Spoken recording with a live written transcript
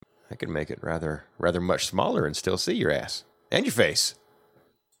I can make it rather much smaller and still see your ass and your face.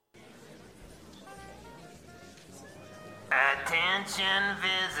 Attention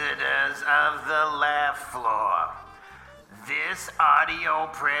visitors of the laugh floor. This audio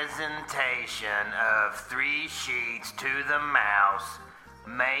presentation of 3 Sheets to the Mouse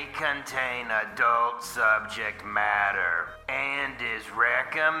may contain adult subject matter and is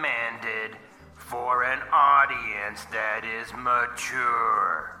recommended for an audience that is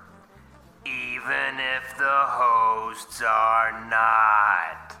mature, even if the hosts are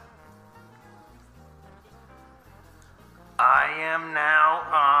not. I am now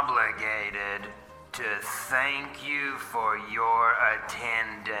obligated to thank you for your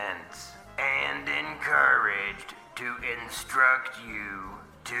attendance and encouraged to instruct you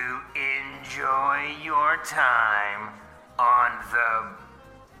to enjoy your time on the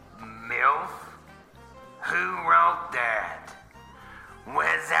MILF. Who wrote that?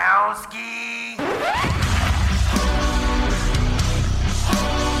 Wazowski?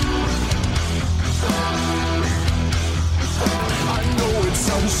 It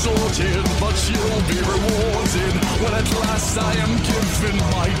sounds sorted, but you'll be rewarded when at last I am given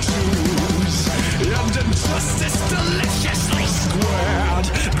my dues. And injustice deliciously squared,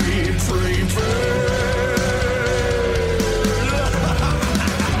 be prepared.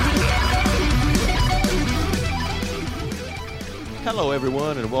 Hello,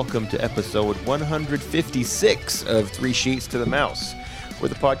 everyone, and welcome to episode 156 of 3 Sheets to the Mouse. We're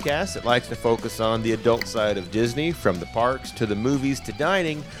the podcast that likes to focus on the adult side of Disney, from the parks to the movies to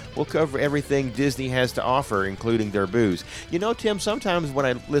dining. We'll cover everything Disney has to offer, including their booze. You know, Tim, sometimes when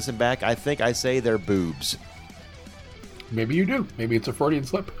I listen back, I think I say their boobs. Maybe you do. Maybe it's a Freudian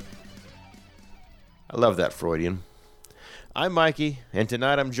slip. I love that Freudian. I'm Mikey, and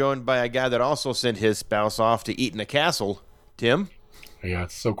tonight I'm joined by a guy that also sent his spouse off to eat in a castle. Tim? Yeah,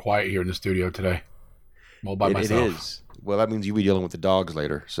 it's so quiet here in the studio today. I'm all by myself. It is. Well, that means you'll be dealing with the dogs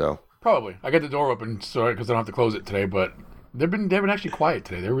later, so. Probably. I got the door open so because I don't have to close it today, but they've been actually quiet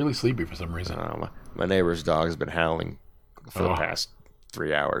today. They're really sleepy for some reason. My neighbor's dog has been howling for the past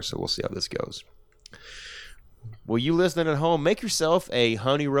 3 hours, so we'll see how this goes. Well, you listening at home, make yourself a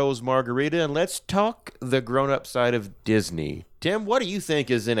Honey Rose Margarita, and let's talk the grown-up side of Disney. Tim, what do you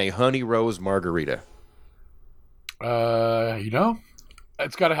think is in a Honey Rose Margarita?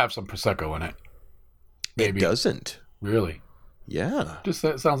 It's got to have some Prosecco in it. Maybe. It doesn't. Really? Yeah. Just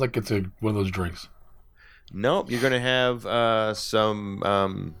that sounds like it's one of those drinks. Nope. You're going to have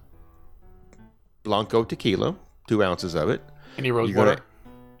some Blanco tequila, 2 ounces of it. Any rose water?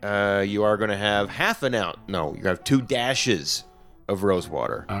 You are going to have half an ounce. No, you have 2 dashes of rose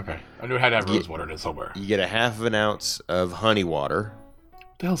water. Okay. I knew it had to have rose water in it somewhere. You get a half of an ounce of honey water.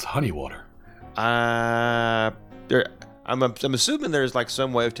 What the hell's honey water? I'm assuming there's like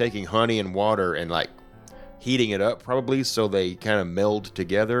some way of taking honey and water and like heating it up, probably, so they kind of meld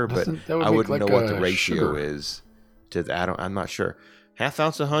together. But I wouldn't know what the ratio is to that. I'm not sure. Half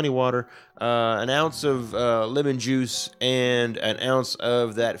ounce of honey water, an ounce of lemon juice, and an ounce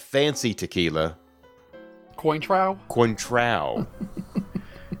of that fancy tequila. Cointreau.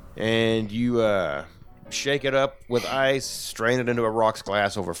 And you shake it up with ice, strain it into a rocks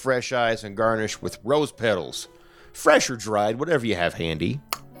glass over fresh ice, and garnish with rose petals. Fresh or dried, whatever you have handy.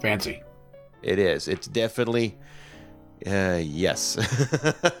 Fancy. It is. It's definitely, yes.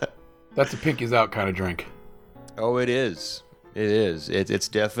 That's a pinkies out kind of drink. Oh, it is. It is. It's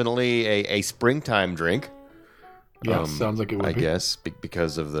definitely a springtime drink. Yeah, sounds like it would be. I guess,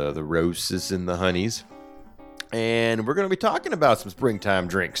 because of the roses and the honeys. And we're going to be talking about some springtime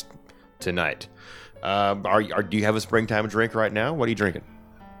drinks tonight. Do you have a springtime drink right now? What are you drinking?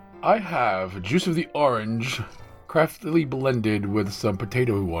 I have juice of the orange, craftily blended with some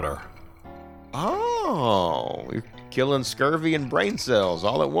potato water. Oh, you're killing scurvy and brain cells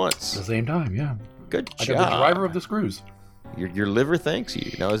all at once. At the same time, yeah. Good job. I got the driver of the screws. Your liver thanks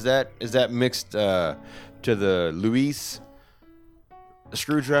you. Now, is that mixed to the Luis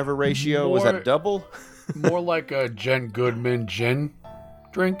screwdriver ratio? Was that double? More like a Jen Goodman gin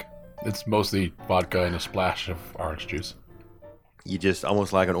drink. It's mostly vodka and a splash of orange juice. You just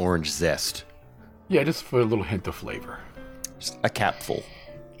almost like an orange zest. Yeah, just for a little hint of flavor. Just a capful.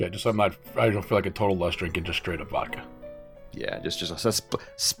 Yeah, just I don't feel like a total lust drinking just straight up vodka. Yeah, just a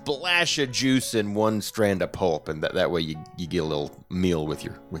splash of juice and one strand of pulp, and that way you get a little meal with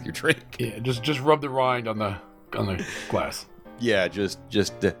your drink. Yeah, just rub the rind on the glass. Yeah, just.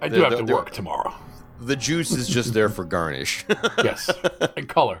 I do have to work tomorrow. The juice is just there for garnish. Yes,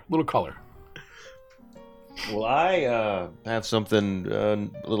 and little color. Well, I have something a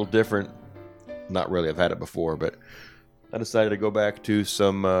little different. Not really. I've had it before, but I decided to go back to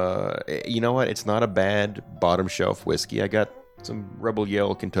some, you know what? It's not a bad bottom shelf whiskey. I got some Rebel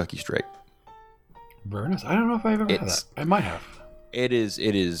Yell Kentucky Straight. Very nice. I don't know if I've ever had that. I might have. It is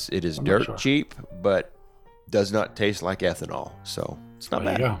dirt cheap, but does not taste like ethanol. So it's not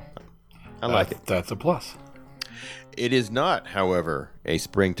bad. There you go. I like it. That's a plus. It is not, however, a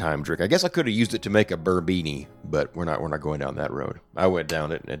springtime drink. I guess I could have used it to make a Burbini, but we're not going down that road. I went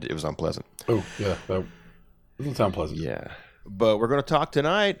down it, and it was unpleasant. Oh, yeah. That doesn't sound pleasant. Yeah. But we're going to talk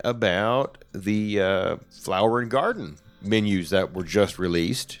tonight about the Flower and Garden menus that were just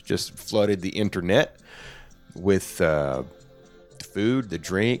released, just flooded the internet with food, the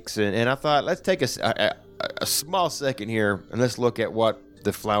drinks. And I thought, let's take a small second here, and let's look at what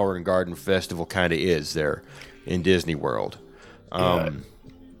the Flower and Garden Festival kind of is there in Disney World.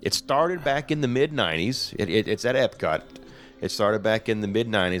 It started back in the mid-90s. It's at Epcot. It started back in the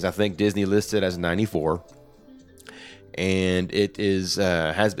mid-90s. I think Disney listed as 94. And it is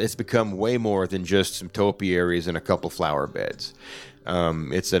it's become way more than just some topiaries and a couple flower beds.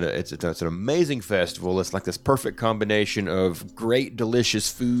 It's an amazing festival. It's like this perfect combination of great,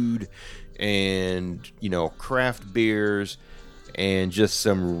 delicious food and, craft beers and just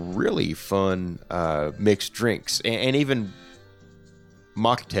some really fun mixed drinks and even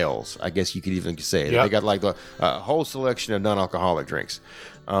mocktails, I guess you could even say. Yeah. They got like a whole selection of non-alcoholic drinks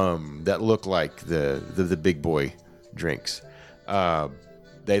that look like the big boy drinks.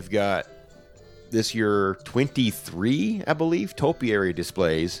 They've got this year 23, I believe, topiary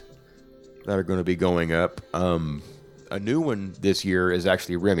displays that are going to be going up. A new one this year is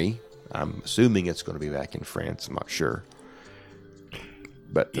actually Remy. I'm assuming it's going to be back in France. I'm not sure.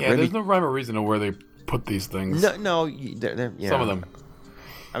 But Remy, there's no rhyme or reason to where they put these things. No, they're some of them.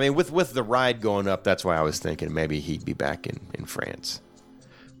 I mean, with the ride going up, that's why I was thinking maybe he'd be back in France.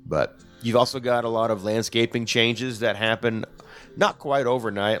 But you've also got a lot of landscaping changes that happen not quite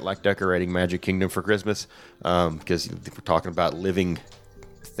overnight, like decorating Magic Kingdom for Christmas, because we're talking about living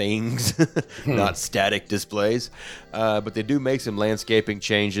things, not static displays. But they do make some landscaping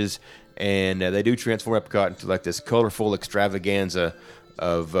changes, and they do transform Epcot into like this colorful extravaganza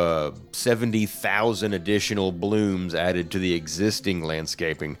of 70,000 additional blooms added to the existing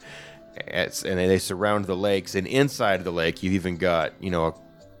landscaping. And they surround the lakes, and inside the lake, you've even got,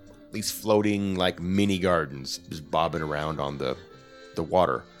 these floating like mini gardens just bobbing around on the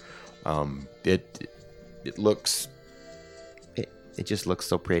water. It just looks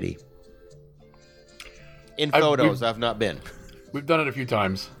so pretty. In photos, I've not been. We've done it a few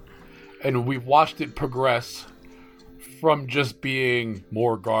times, and we've watched it progress from just being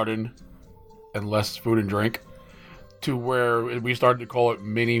more garden and less food and drink to where we started to call it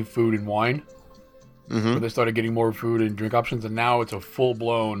mini food and wine. Mm-hmm. Where they started getting more food and drink options, and now it's a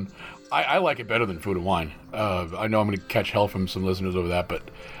full-blown... I like it better than food and wine. I know I'm going to catch hell from some listeners over that,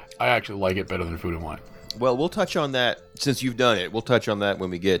 but I actually like it better than food and wine. Well, we'll touch on that since you've done it. We'll touch on that when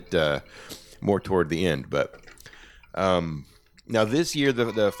we get more toward the end. But now this year,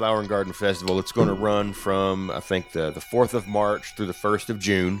 the Flower and Garden Festival, it's going to run from, I think, the 4th of March through the 1st of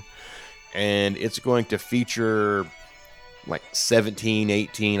June, and it's going to feature... like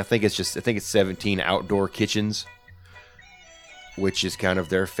 18, I think it's 17 outdoor kitchens, which is kind of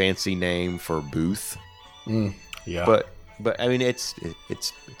their fancy name for booth. Yeah. But I mean, it's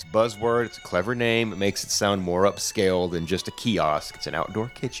buzzword. It's a clever name. It makes it sound more upscale than just a kiosk. It's an outdoor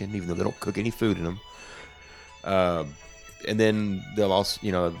kitchen, even though they don't cook any food in them. And then they'll also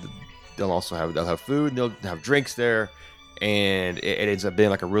have food, and they'll have drinks there. And it ends up being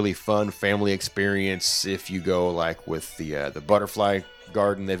like a really fun family experience if you go like with the butterfly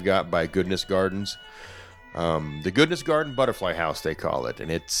garden they've got by Goodness Gardens. The Goodness Garden Butterfly House, they call it. And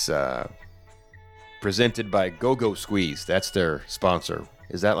it's presented by Go-Go Squeeze. That's their sponsor.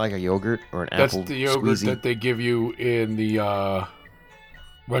 Is that like a yogurt or an apple? That's the yogurt squeezy that they give you in the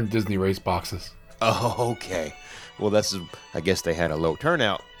Run Disney Race boxes. Oh, okay. Well, I guess they had a low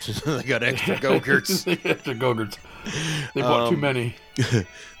turnout. They got extra Go-Gurts. Extra Go-Gurts. They bought too many.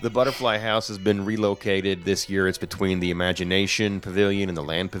 The Butterfly House has been relocated this year. It's between the Imagination Pavilion and the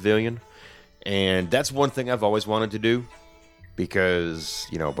Land Pavilion. And that's one thing I've always wanted to do because,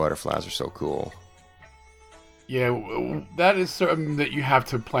 butterflies are so cool. Yeah, that is something that you have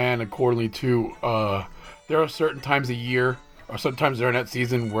to plan accordingly to. There are certain times a year, or sometimes during that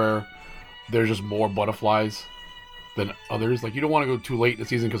season, where there's just more butterflies than others. Like, you don't want to go too late in the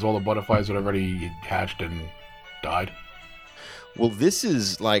season because all the butterflies had already hatched and died. Well, this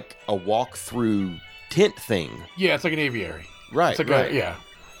is like a walk-through tent thing. Yeah, it's like an aviary. Right, it's like right. Yeah.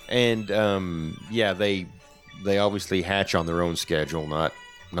 And, they obviously hatch on their own schedule, not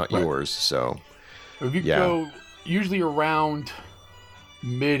right. yours, so... If you go usually around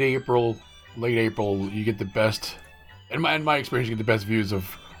mid-April, late April, you get the best, in my experience, you get the best views of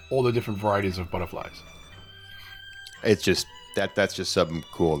all the different varieties of butterflies. It's just that's just something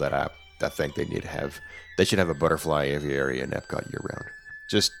cool that I think they need to have. They should have a butterfly aviary in Epcot year round.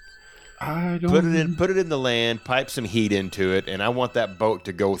 Just put it in the land, pipe some heat into it, and I want that boat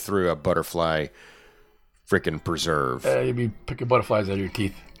to go through a butterfly freaking preserve. You'd be picking butterflies out of your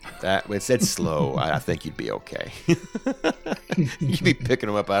teeth. It's slow. I think you'd be okay. You'd be picking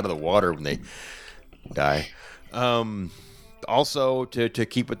them up out of the water when they die. Also, to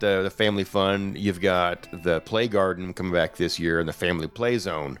keep with the family fun, you've got the Play Garden coming back this year and the Family Play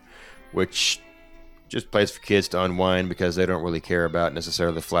Zone, which just plays for kids to unwind because they don't really care about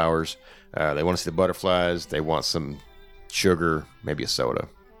necessarily the flowers. They want to see the butterflies. They want some sugar, maybe a soda.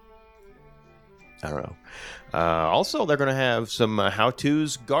 I don't know. Also, they're going to have some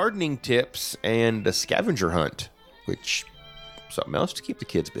how-tos, gardening tips, and a scavenger hunt, which something else to keep the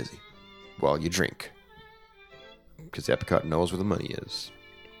kids busy while you drink. Because Epcot knows where the money is.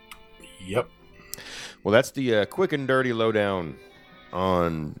 Yep. Well, that's the quick and dirty lowdown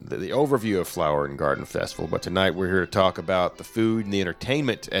on the overview of Flower and Garden Festival. But tonight we're here to talk about the food and the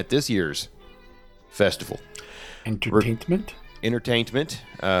entertainment at this year's festival. Entertainment? Entertainment.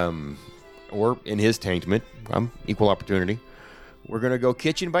 Or in his taintment, equal opportunity. We're going to go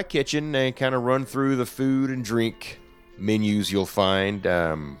kitchen by kitchen and kind of run through the food and drink menus you'll find.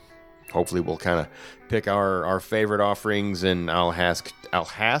 Hopefully we'll kind of pick our favorite offerings, and I'll ask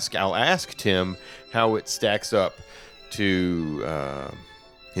Tim how it stacks up to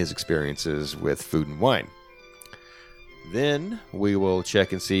his experiences with food and wine. Then we will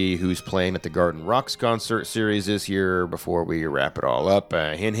check and see who's playing at the Garden Rocks concert series this year before we wrap it all up.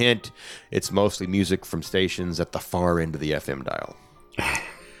 Hint, hint, it's mostly music from stations at the far end of the FM dial.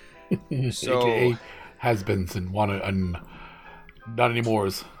 So, AKA has-beens and not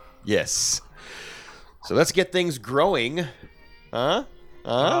anymores. Yes. So let's get things growing. I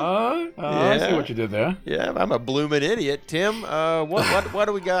see what you did there. Yeah, I'm a blooming idiot. Tim, what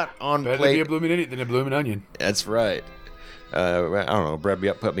do we got on Better plate? Better be a blooming idiot than a blooming onion. That's right. I don't know. Brad,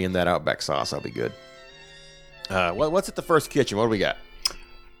 put me in that Outback sauce. I'll be good. What's at the first kitchen? What do we got?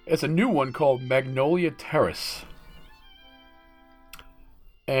 It's a new one called Magnolia Terrace.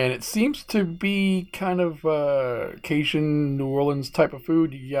 And it seems to be kind of Cajun, New Orleans type of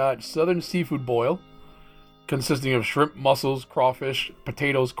food. You got southern seafood boil, consisting of shrimp, mussels, crawfish,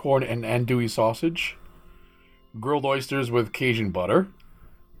 potatoes, corn, and andouille sausage. Grilled oysters with Cajun butter.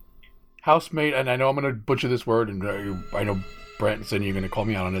 House-made, and I know I'm going to butcher this word, and I know Branson, you're going to call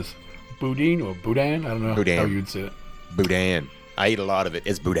me out on this. Boudin or boudin? I don't know how you'd say it. Boudin. I eat a lot of it.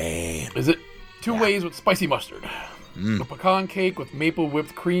 It's boudin. Is it? Two ways with spicy mustard. A pecan cake with maple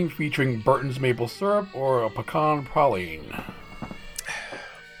whipped cream featuring Burton's maple syrup, or a pecan praline.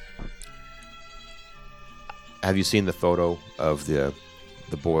 Have you seen the photo of the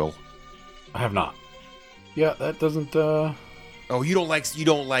boil? I have not. Yeah, that doesn't... Oh, you don't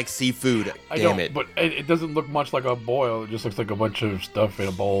like seafood. Damn it! But it doesn't look much like a boil. It just looks like a bunch of stuff in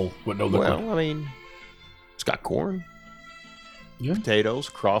a bowl with no liquid. Well, I mean, it's got corn, potatoes,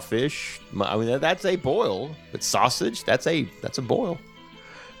 crawfish. I mean, that's a boil. But sausage, that's a boil.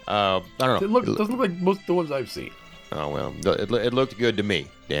 I don't know. It doesn't look like most of the ones I've seen. Oh well, it looked good to me.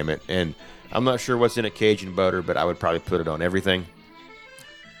 Damn it! And I'm not sure what's in it, Cajun butter, but I would probably put it on everything.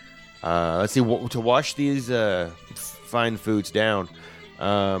 Let's see, to wash these fine foods down,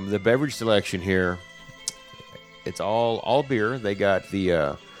 the beverage selection here, it's all beer. They got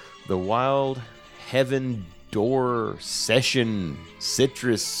the Wild Heaven Door Session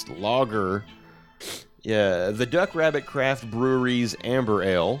Citrus Lager, the Duck Rabbit Craft Brewery's Amber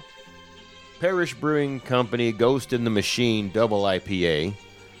Ale, Parish Brewing Company Ghost in the Machine Double IPA,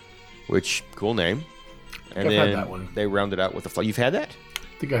 which cool name. And I've then had that one. They rounded out with a. You've had that?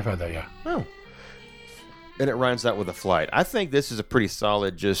 I think I've had that, yeah. Oh. And it rounds out with a flight. I think this is a pretty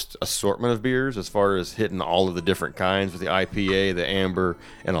solid just assortment of beers as far as hitting all of the different kinds with the IPA, the amber,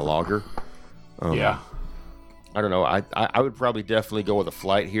 and a lager. Yeah. I don't know. I would probably definitely go with a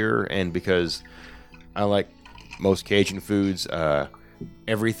flight here, and because I like most Cajun foods,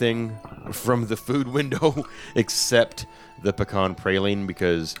 everything from the food window except the pecan praline,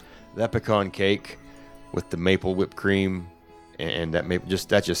 because that pecan cake with the maple whipped cream and that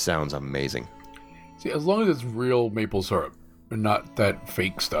just sounds amazing. See, as long as it's real maple syrup and not that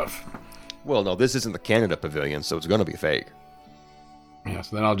fake stuff. Well, no, this isn't the Canada Pavilion, so it's going to be fake. Yeah,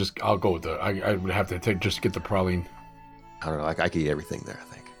 so then I'll go with I would have to just get the praline. I don't know. I could eat everything there,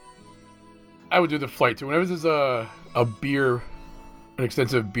 I think. I would do the flight too. Whenever there's a beer an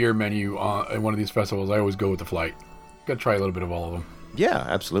extensive beer menu at one of these festivals, I always go with the flight. Got to try a little bit of all of them. Yeah,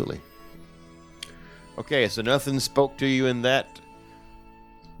 absolutely. Okay, so nothing spoke to you in that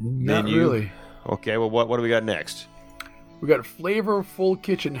Not menu? Really. Okay, well, what do we got next? We got Flavorful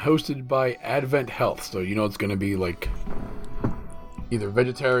Kitchen hosted by Advent Health. So you know it's going to be like either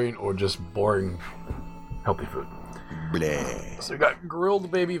vegetarian or just boring healthy food. Bleh. So we got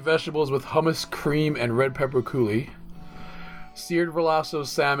grilled baby vegetables with hummus, cream, and red pepper coulis. Seared Verlasso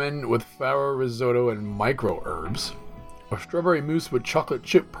salmon with farro risotto and micro herbs. Or strawberry mousse with chocolate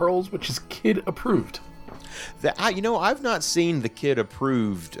chip pearls, which is kid approved. I've not seen the kid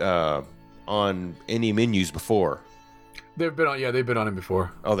approved on any menus before. They've been on it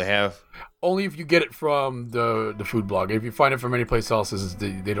before. Oh, they have? Only if you get it from the food blog. If you find it from any place else,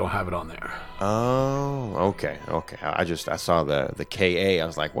 they don't have it on there. Oh, okay. I saw the KA. I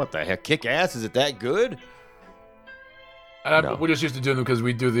was like, what the heck? Kick ass? Is it that good? No. We just used to do them because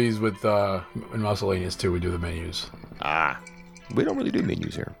we do these with in Miscellaneous too. We do the menus. We don't really do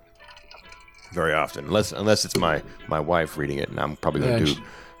menus here very often, unless it's my wife reading it, and I'm probably going to do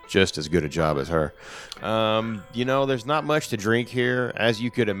just as good a job as her. There's not much to drink here, as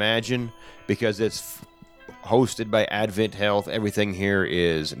you could imagine, because it's hosted by Advent Health. Everything here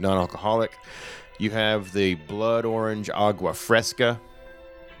is non-alcoholic. You have the blood orange agua fresca,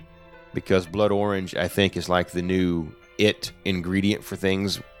 because blood orange, I think, is like the new ingredient for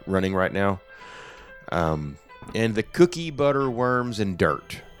things running right now. And the cookie, butter, worms, and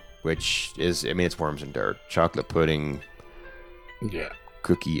dirt, which is, it's worms and dirt. Chocolate pudding. Yeah.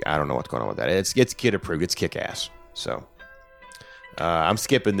 Cookie, I don't know what's going on with that. It's kid approved. It's kick ass. So I'm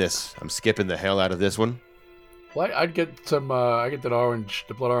skipping this. I'm skipping the hell out of this one. Well, I'd get some. I get the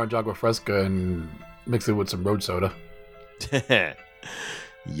blood orange agua fresca, and mix it with some road soda.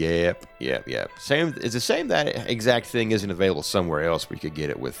 Yep. Same. It's the same. That exact thing isn't available somewhere else. We could get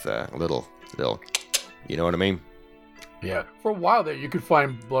it with a little. You know what I mean? Yeah. For a while there, you could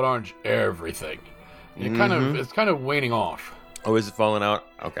find blood orange everything. And it's kind of waning off. Oh, is it falling out?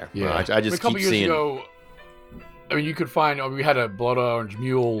 Okay. Yeah. Well, I just a couple keep years seeing. Ago, you could find. We had a blood orange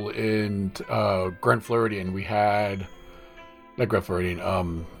mule in Grand Floridian. We had not Grand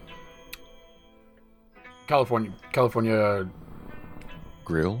Floridian. California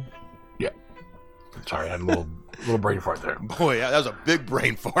Grill. Yeah. Sorry, I had a little brain fart there. Boy, that was a big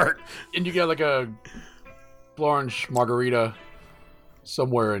brain fart. And you get like a blood orange margarita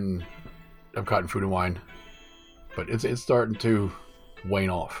somewhere in Epcot and Food and Wine, but it's starting to wane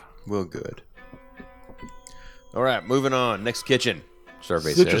off. Well, good. All right, moving on. Next kitchen.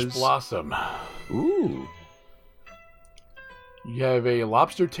 Survey Citrus says. Blossom. Ooh. You have a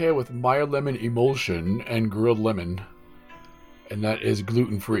lobster tail with Meyer lemon emulsion and grilled lemon, and that is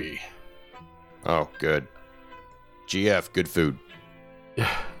gluten-free. Oh, good. GF, good food. Yeah,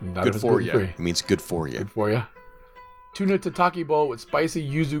 good for you. It means good for you. Good for you. Tuna tataki bowl with spicy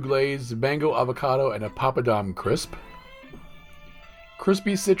yuzu glaze, mango avocado, and a papadum crisp.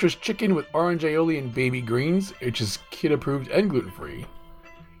 Crispy citrus chicken with orange aioli and baby greens, which is kid-approved and gluten-free.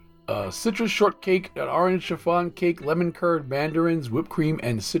 Citrus shortcake, an orange chiffon cake, lemon curd, mandarins, whipped cream,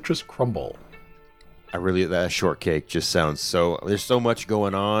 and citrus crumble. That shortcake just sounds so... There's so much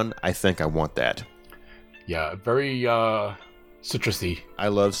going on. I think I want that. Yeah, very citrusy. I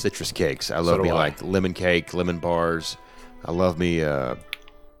love citrus cakes. I love like lemon cake, lemon bars. I love me...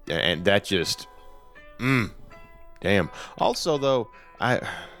 and that just... Damn. Also, though, that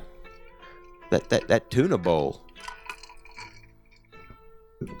tuna bowl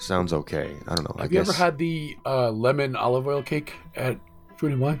sounds okay. I don't know. Have you ever had the lemon olive oil cake at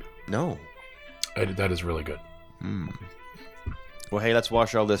Food and Wine? No. That is really good. Well, hey, let's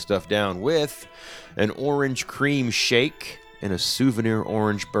wash all this stuff down with an orange cream shake and a souvenir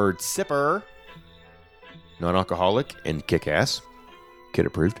orange bird sipper. Non-alcoholic and kick-ass. Kid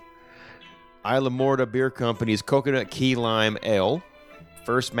approved. Isla Morta Beer Company's Coconut Key Lime Ale.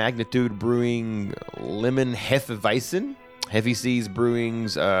 First Magnitude Brewing Lemon Hefeweizen. Heavy Seas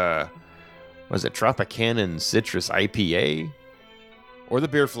Brewing's, Tropicana Citrus IPA. Or the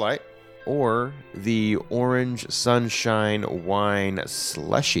Beer Flight. Or the Orange Sunshine Wine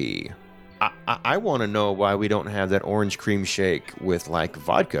Slushy. I want to know why we don't have that orange cream shake with, like,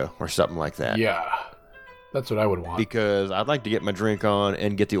 vodka or something like that. Yeah, that's what I would want. Because I'd like to get my drink on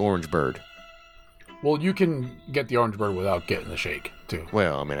and get the orange bird. Well, you can get the orange bird without getting the shake, too.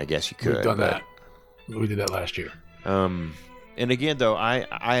 Well, I mean, I guess you could. We've done that. We did that last year. And again, though, I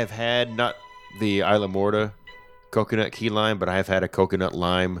have had not the Isla Morta coconut key lime, but I have had a coconut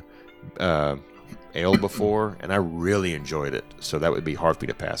lime ale before, and I really enjoyed it. So that would be hard for me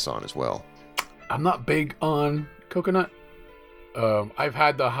to pass on as well. I'm not big on coconut. I've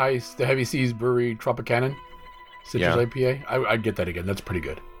had the Heavy Seas Brewery Tropicana Citrus IPA. I'd get that again. That's pretty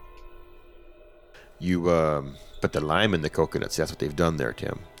good. You but the lime and the coconuts, that's what they've done there,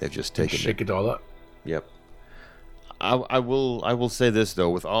 Tim. They've just taken it all up. Yep. I will say this though,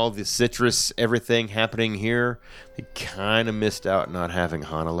 with all the citrus everything happening here, they kind of missed out not having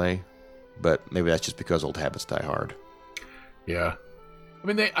Hanalei, but maybe that's just because old habits die hard. Yeah. I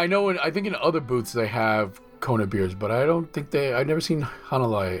mean, I think in other booths they have Kona beers, but I don't think I've never seen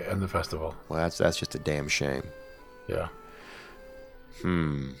Hanalei in the festival. Well, that's just a damn shame. Yeah.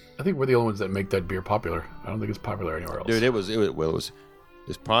 I think we're the only ones that make that beer popular. I don't think it's popular anywhere else. Dude, it was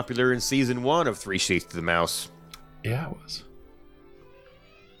popular in season 1 of Three Sheets to the Mouse. Yeah, it was.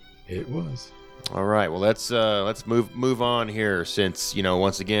 It was. All right, well let's move on here, since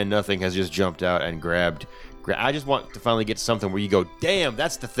once again nothing has just jumped out and grabbed. I just want to finally get something where you go, damn,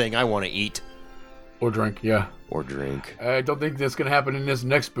 that's the thing I want to eat or drink. Yeah, or drink. I don't think that's gonna happen in this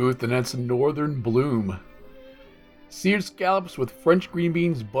next booth, and that's Northern Bloom. Seared scallops with French green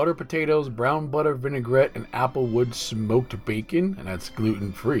beans, butter potatoes, brown butter vinaigrette, and applewood smoked bacon, and that's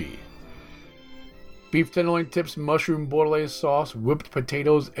gluten-free. Beef tenderloin tips, mushroom bolognese sauce, whipped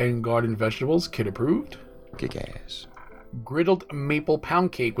potatoes, and garden vegetables. Kid approved. Kick ass. Griddled maple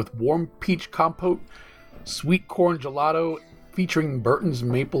pound cake with warm peach compote, sweet corn gelato featuring Burton's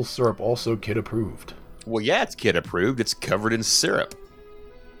maple syrup. Also kid approved. Well, yeah, it's kid approved. It's covered in syrup.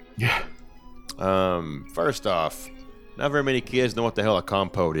 Yeah. First off, not very many kids know what the hell a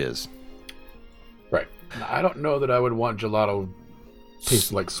compote is. Right. I don't know that I would want gelato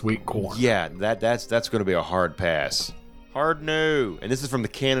tastes like sweet corn. Yeah, that's going to be a hard pass. Hard no. And this is from the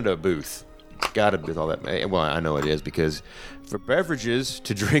Canada booth. Gotta be all that. Well, I know it is, because for beverages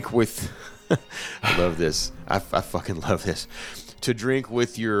to drink with, I love this. I fucking love this. To drink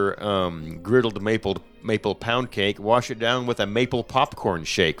with your griddled maple pound cake, wash it down with a maple popcorn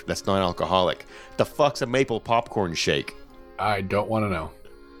shake. That's non-alcoholic. The fuck's a maple popcorn shake? I don't want to know.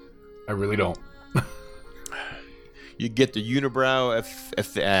 I really don't. You get the unibrow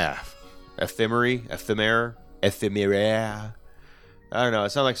ephemera. I don't know. It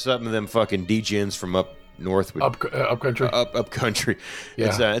sounds like something of them fucking degens from up north. Up country. Up country.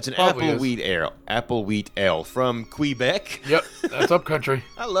 Yeah, it's an apple wheat ale from Quebec. Yep, that's up country.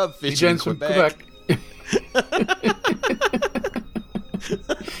 I love fishing in Quebec.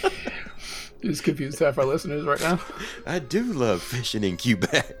 You just confused half our listeners right now. I do love fishing in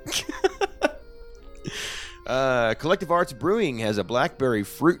Quebec. Collective Arts Brewing has a blackberry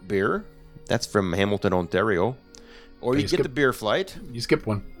fruit beer. That's from Hamilton, Ontario. Or you get the beer flight. You skipped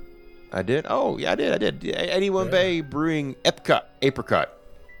one. I did? Oh, yeah, I did. 81 Bay Brewing apricot.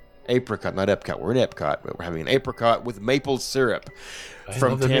 Apricot, not Epcot. We're in Epcot, but we're having an apricot with maple syrup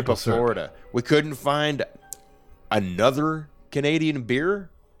from Tampa, Florida. We couldn't find another Canadian beer.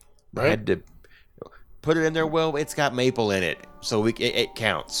 Right. I had to put it in there. Well, it's got maple in it, so it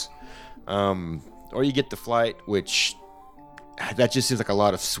counts. Or you get the flight, which that just seems like a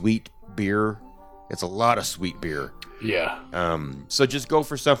lot of sweet beer. It's a lot of sweet beer. Yeah. So just go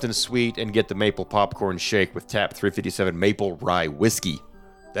for something sweet and get the maple popcorn shake with Tap 357 maple rye whiskey.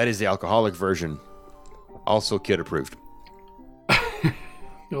 That is the alcoholic version. Also kid approved.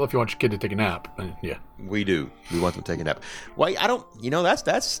 Well, if you want your kid to take a nap, then yeah. We do. We want them to take a nap. Well, I don't,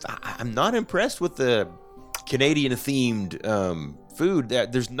 I'm not impressed with the Canadian themed food.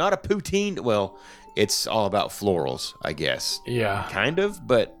 There's not a poutine. Well, it's all about florals, I guess. Yeah. Kind of,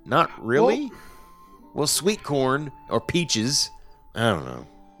 but not really. Well, sweet corn or peaches. I don't know.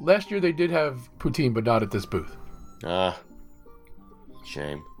 Last year they did have poutine, but not at this booth.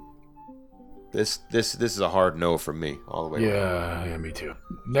 Shame. This is a hard no from me all the way around. Yeah, me too.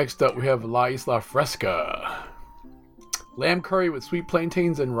 Next up we have La Isla Fresca. Lamb curry with sweet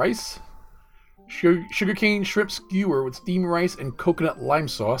plantains and rice. Sugarcane shrimp skewer with steamed rice and coconut lime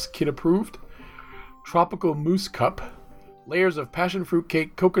sauce, kid approved. Tropical mousse cup. Layers of passion fruit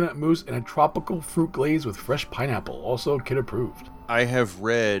cake, coconut mousse, and a tropical fruit glaze with fresh pineapple, also kid approved. I have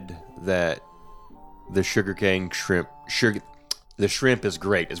read that the sugarcane shrimp, the shrimp is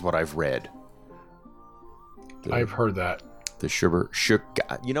great, is what I've read. I've heard that. The sugar.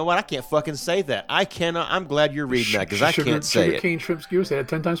 You know what? I can't fucking say that. I cannot. I'm glad you're reading that, because I can't say it. Sugarcane shrimp skewer. Say that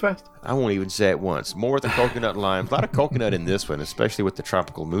 10 times fast. I won't even say it once. More with the coconut lime. A lot of coconut in this one, especially with the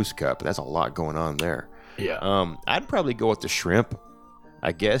tropical mousse cup. That's a lot going on there. Yeah. I'd probably go with the shrimp.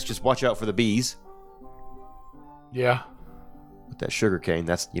 I guess. Just watch out for the bees. Yeah. With that sugarcane,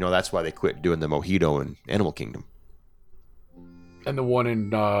 that's why they quit doing the mojito in Animal Kingdom. And the one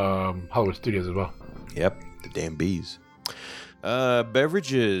in Hollywood Studios as well. Yep, the damn bees.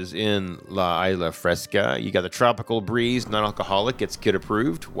 Beverages in La Isla Fresca. You got the Tropical Breeze, non-alcoholic. It's kid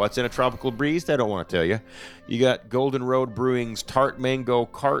approved. What's in a Tropical Breeze? They don't want to tell you. You got Golden Road Brewing's Tart Mango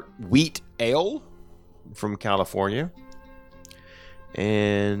Cart Wheat Ale from California.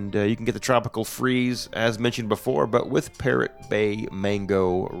 And you can get the Tropical Freeze, as mentioned before, but with Parrot Bay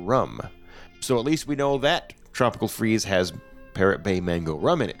Mango Rum. So at least we know that Tropical Freeze has Parrot Bay Mango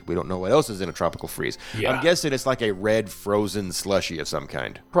Rum in it. We don't know what else is in a Tropical Freeze. Yeah. I'm guessing it's like a red frozen slushy of some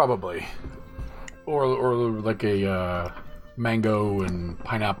kind. Probably. Or like a mango and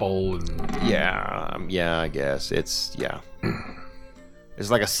pineapple and... Yeah, I guess. It's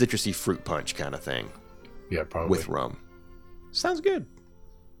like a citrusy fruit punch kind of thing. Yeah, probably. With rum. Sounds good.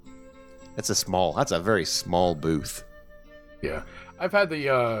 That's a very small booth. Yeah. I've had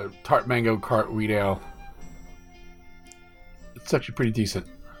the Tart Mango Cart Wheat Ale. It's actually pretty decent.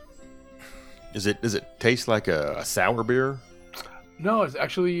 Does it taste like a sour beer? No, it's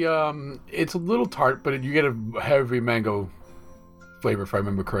actually it's a little tart, but you get a heavy mango flavor if I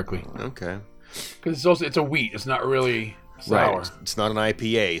remember correctly. Okay. Because it's a wheat. It's not really sour. Right. It's not an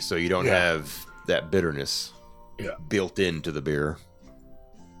IPA, so you don't have that bitterness built into the beer.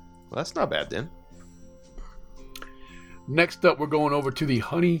 Well, that's not bad then. Next up, we're going over to the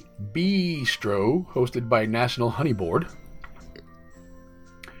Honey Bistro, hosted by National Honey Board.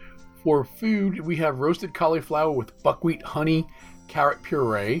 For food, we have roasted cauliflower with buckwheat honey, carrot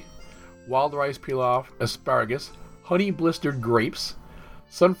puree, wild rice pilaf, asparagus, honey blistered grapes,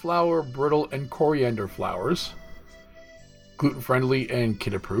 sunflower brittle and coriander flowers. Gluten-friendly and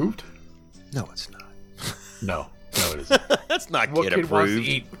kid-approved. No, it's not. No, it isn't. That's not what kid-approved. What kid wants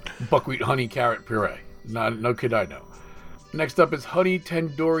to eat buckwheat honey carrot puree? No kid I know. Next up is honey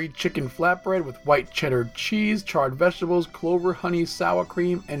tandoori chicken flatbread with white cheddar cheese, charred vegetables, clover honey sour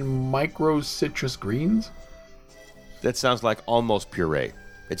cream, and micro citrus greens. That sounds like almost puree.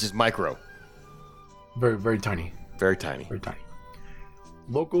 It's just micro. Very, very tiny. Very tiny. Very tiny.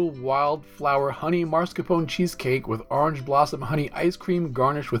 Local wildflower honey mascarpone cheesecake with orange blossom honey ice cream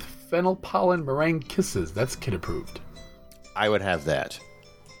garnished with fennel pollen meringue kisses. That's kid approved. I would have that.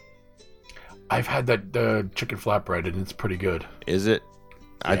 I've had that chicken flatbread and it's pretty good. Is it?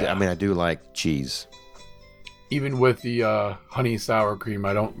 Yeah. I do like cheese. Even with the honey sour cream,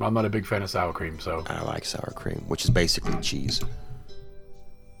 I'm not a big fan of sour cream. So I like sour cream, which is basically cheese.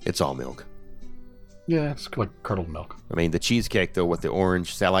 It's all milk. Yeah, it's like curdled milk. I mean, the cheesecake though with the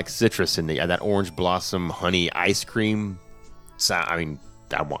orange, I like citrus in that orange blossom honey ice cream. I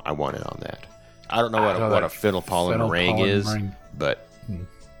want it on that. I don't know what a fennel pollen meringue is, but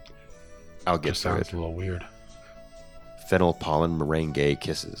I'll get to it. Sounds a little weird. Fennel pollen meringue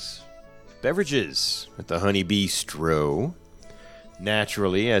kisses. Beverages at the Honey Bistro.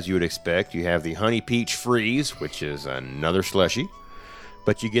 Naturally, as you would expect, you have the Honey Peach Freeze, which is another slushy.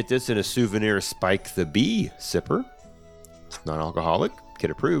 But you get this in a souvenir Spike the Bee sipper. It's non-alcoholic,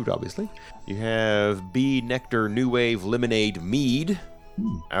 kid approved, obviously. You have Bee Nectar New Wave Lemonade Mead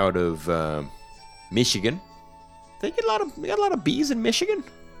out of Michigan. They get a lot of bees in Michigan.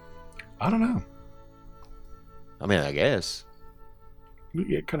 I don't know. I mean, I guess. You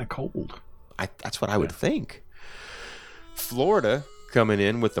get kind of cold. That's what I would think. Florida coming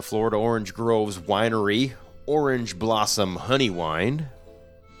in with the Florida Orange Groves Winery Orange Blossom Honey Wine,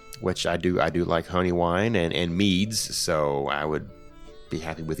 which I do like honey wine and meads, so I would be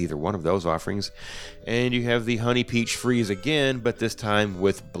happy with either one of those offerings. And you have the Honey Peach Freeze again, but this time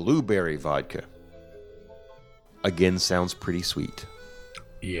with blueberry vodka. Again, sounds pretty sweet.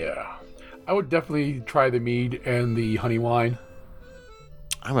 Yeah. I would definitely try the mead and the honey wine.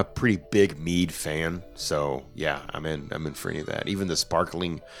 I'm a pretty big mead fan, so yeah, I'm in for any of that. Even the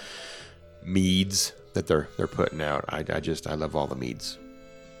sparkling meads that they're putting out, I love all the meads.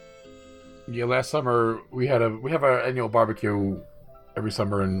 Yeah, last summer we have our annual barbecue every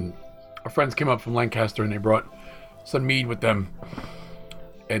summer, and our friends came up from Lancaster and they brought some mead with them,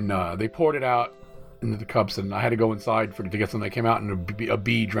 and they poured it out into the cups, and I had to go inside to get some. They came out, and a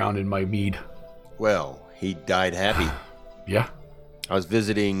bee drowned in my mead. Well, he died happy. Yeah. I was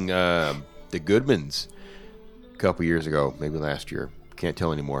visiting the Goodmans a couple years ago, maybe last year. Can't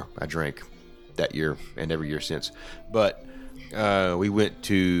tell anymore. I drank that year and every year since. But we went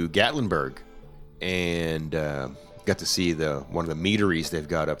to Gatlinburg and got to see one of the meaderies they've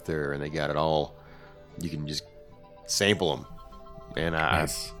got up there, and they got it all. You can just sample them. And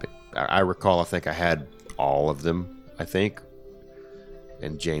nice. I recall, I think I had all of them, I think.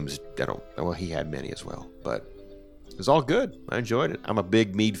 And James, he had many as well. But it was all good. I enjoyed it. I'm a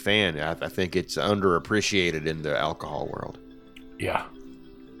big mead fan. I think it's underappreciated in the alcohol world. Yeah.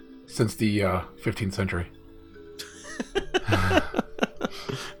 Since the 15th century.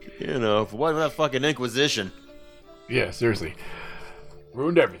 You know, if it wasn't that fucking Inquisition. Yeah, seriously.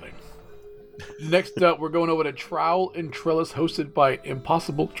 Ruined everything. Next up, we're going over to Trowel and Trellis, hosted by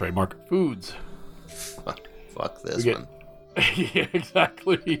Impossible Trademark Foods. Fuck this one. Yeah,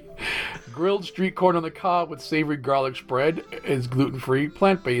 exactly. Grilled street corn on the cob with savory garlic spread is gluten-free,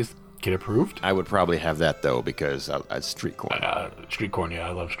 plant-based, kid approved. I would probably have that though because it's street corn. Street corn, yeah,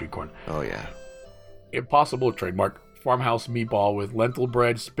 I love street corn. Oh yeah. Impossible Trademark farmhouse meatball with lentil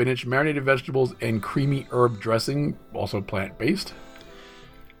bread, spinach, marinated vegetables, and creamy herb dressing, also plant-based.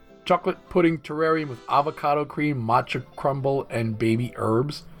 Chocolate pudding terrarium with avocado cream, matcha crumble, and baby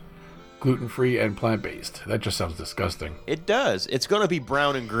herbs. Gluten-free and plant-based. That just sounds disgusting. It does. It's going to be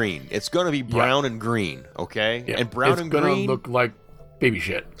brown and green. It's going to be brown and green, okay? Yeah. And brown and green... It's going to look like baby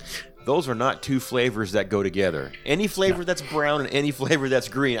shit. Those are not two flavors that go together. Any flavor that's brown and any flavor that's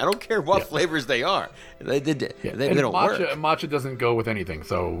green. I don't care what flavors they are. They don't work. Matcha doesn't go with anything,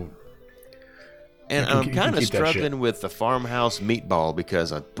 so... And I'm kind of struggling with the farmhouse meatball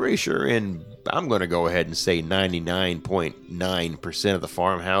because I'm pretty sure I'm going to go ahead and say 99.9% of the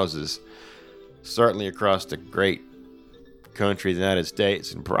farmhouses, certainly across the great country, the United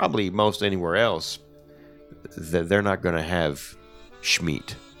States, and probably most anywhere else, they're not going to have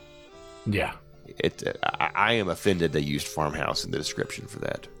schmeat. Yeah. I am offended they used farmhouse in the description for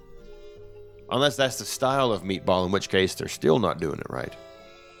that. Unless that's the style of meatball, in which case they're still not doing it right.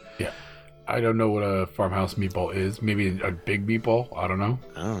 Yeah. I don't know what a farmhouse meatball is. Maybe a big meatball? I don't know.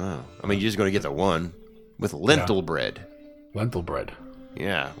 I mean, you're just going to get the one with lentil bread. Lentil bread.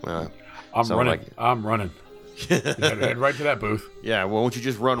 Yeah. Well, I'm running. Head right to that booth. Yeah. Well, won't you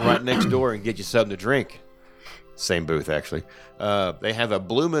just run right next door and get you something to drink? Same booth, actually. They have a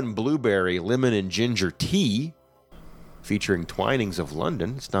Bloomin' Blueberry Lemon and Ginger Tea featuring Twinings of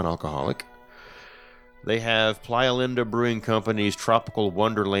London. It's not alcoholic. They have Playa Linda Brewing Company's Tropical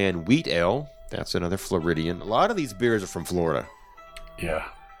Wonderland Wheat Ale. That's another Floridian. A lot of these beers are from Florida. Yeah.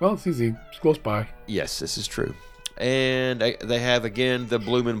 Well, it's easy. It's close by. Yes, this is true. And they have, again, the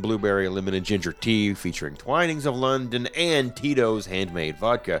Bloomin' Blueberry Lemon and Ginger Tea featuring Twinings of London and Tito's Handmade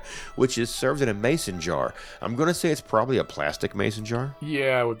Vodka, which is served in a mason jar. I'm going to say it's probably a plastic mason jar.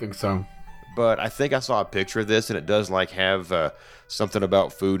 Yeah, I would think so. But I think I saw a picture of this, and it does have something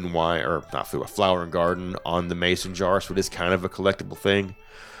about food and wine, or not food, flower and garden on the mason jar, so it is kind of a collectible thing.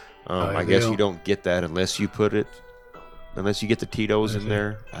 I guess you don't get that unless you get the Tito's in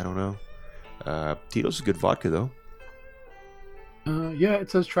there. I don't know. Tito's is good vodka, though. Yeah,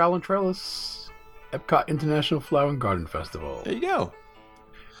 it says Trowel and Trellis, Epcot International Flower and Garden Festival. There you go.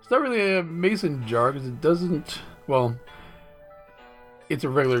 It's not really a mason jar, because it doesn't, well... It's a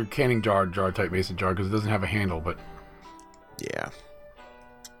regular canning jar type mason jar because it doesn't have a handle, but... Yeah.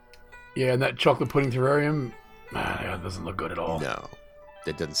 Yeah, and that chocolate pudding terrarium, it doesn't look good at all. No.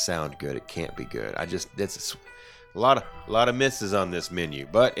 That doesn't sound good. It can't be good. It's a lot of misses on this menu,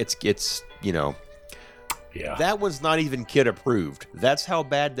 but it's Yeah. That one's not even kid approved. That's how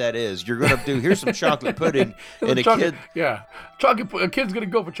bad that is. You're going to do, here's some chocolate pudding, and a kid... Yeah. A kid's going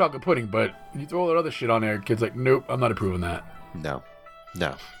to go for chocolate pudding, but you throw all that other shit on there, kid's like, nope, I'm not approving that. No.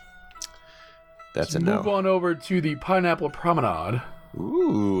 That's a no. Move on over to the Pineapple Promenade.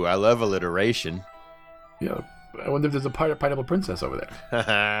 Ooh, I love alliteration. Yeah, I wonder if there's a pineapple princess over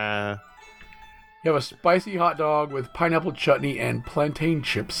there. You have a spicy hot dog with pineapple chutney and plantain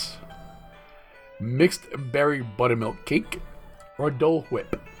chips, mixed berry buttermilk cake, or a Dole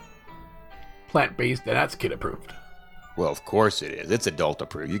Whip. Plant-based, and that's kid approved. Well, of course it is. It's adult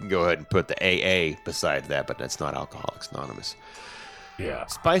approved. You can go ahead and put the AA beside that, but that's not Alcoholics Anonymous. Yeah.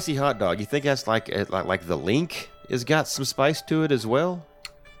 Spicy hot dog. You think that's like the Link has got some spice to it as well?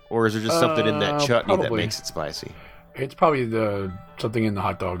 Or is there just something in that chutney that makes it spicy? It's probably something in the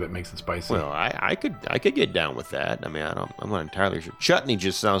hot dog that makes it spicy. Well, I could get down with that. I mean, I'm not entirely sure. Chutney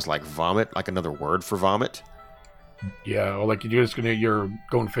just sounds like vomit, like another word for vomit. Yeah, or like you're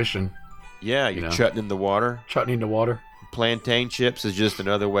going fishing. Yeah, you're chutneying the water. Chutneying the water. Plantain chips is just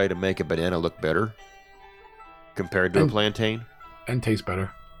another way to make a banana look better compared to a plantain. And taste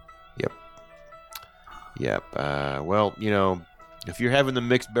better. Yep. Well, if you're having the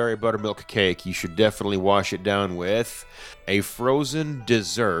mixed berry buttermilk cake, you should definitely wash it down with a frozen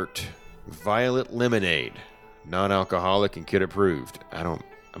dessert violet lemonade. Non-alcoholic and kid approved.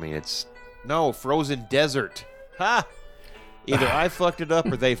 Frozen desert. Ha! Either I fucked it up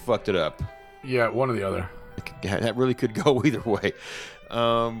or they fucked it up. Yeah, one or the other. That really could go either way.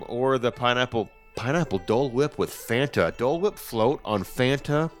 Or the pineapple Dole Whip with Fanta. Dole Whip float on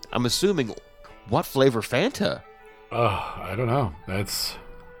Fanta. I'm assuming, what flavor Fanta? I don't know.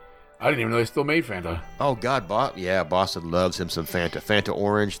 I didn't even know they still made Fanta. Oh God, Boston loves him some Fanta. Fanta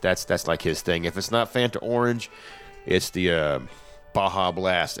Orange, that's like his thing. If it's not Fanta Orange, it's the Baja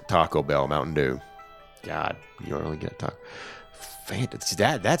Blast at Taco Bell Mountain Dew. God, you don't really get Taco. Fanta, see,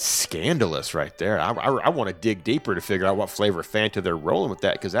 that's scandalous right there. I want to dig deeper to figure out what flavor Fanta they're rolling with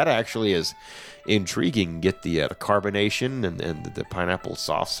that, because that actually is intriguing. Get the carbonation and the pineapple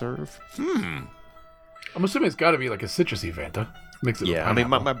soft serve. I'm assuming it's got to be like a citrusy Fanta. Mix it with I mean,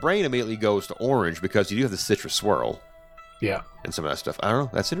 my brain immediately goes to orange because you do have the citrus swirl. Yeah. And some of that stuff. I don't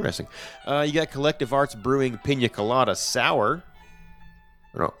know. That's interesting. You got Collective Arts Brewing Pina Colada Sour.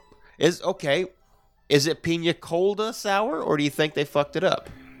 No. Is it Pina Colada Sour, or do you think they fucked it up?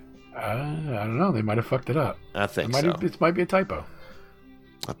 I don't know. They might have fucked it up. I think so. It might be a typo.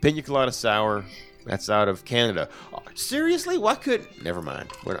 A Pina Colada Sour. That's out of Canada. Oh, seriously? Why couldn't... Never mind.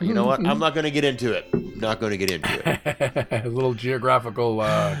 You know what? I'm not going to get into it. A little geographical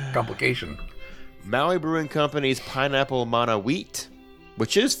complication. Maui Brewing Company's Pineapple Mana Wheat,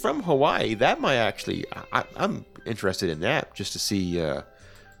 which is from Hawaii. That might actually... I'm interested in that, just to see an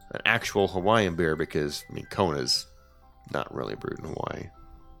actual Hawaiian beer, because, I mean, Kona's not really brewed in Hawaii.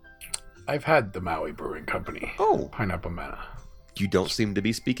 I've had the Maui Brewing Company. Oh. Pineapple Mana. You don't seem to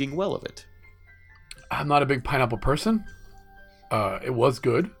be speaking well of it. I'm not a big pineapple person. It was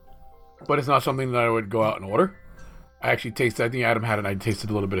good, but it's not something that I would go out and order. I think Adam had it, and I tasted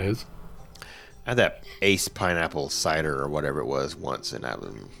a little bit of his. I had that Ace pineapple cider or whatever it was once, and I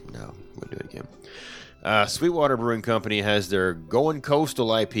wouldn't do it again. Sweetwater Brewing Company has their Going Coastal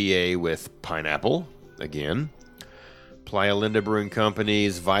IPA with pineapple, again. Playa Linda Brewing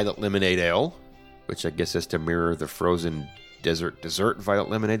Company's Violet Lemonade Ale, which I guess is to mirror the frozen dessert Violet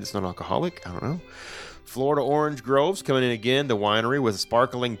Lemonade that's not alcoholic. I don't know. Florida Orange Groves coming in again, the winery, with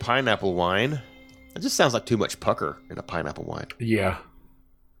sparkling pineapple wine. It just sounds like too much pucker in a pineapple wine. Yeah.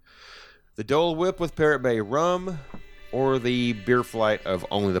 The Dole Whip with Parrot Bay rum, or the Beer Flight of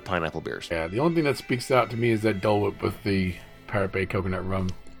only the pineapple beers. Yeah, the only thing that speaks out to me is that Dole Whip with the Parrot Bay coconut rum.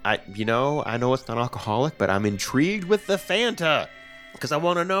 I know it's not alcoholic, but I'm intrigued with the Fanta, because I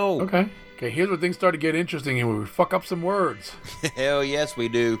want to know. Okay, here's where things start to get interesting, and we fuck up some words. Hell yes, we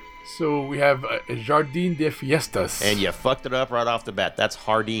do. So we have Jardin de Fiestas. And you fucked it up right off the bat. That's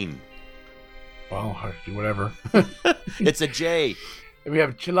Jardin. Well, whatever. It's a J. And we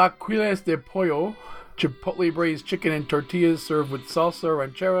have Chilaquiles de Pollo, chipotle braised chicken and tortillas served with salsa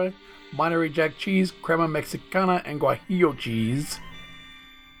ranchera, Monterey Jack cheese, crema mexicana, and guajillo cheese.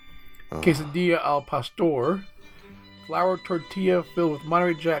 Quesadilla al pastor, flour tortilla filled with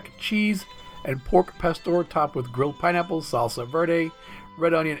Monterey Jack cheese, and pork pastor topped with grilled pineapple, salsa verde,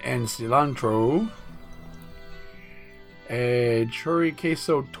 red onion, and cilantro. A churri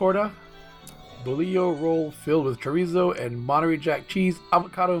queso torta, bolillo roll filled with chorizo and Monterey Jack cheese,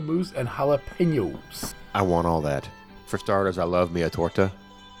 avocado mousse, and jalapenos. I want all that. For starters, I love me a torta.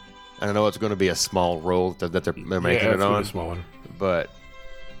 I know it's going to be a small roll that they're making it on. A small one. But,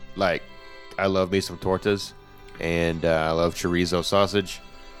 like, I love me some tortas, and I love chorizo sausage,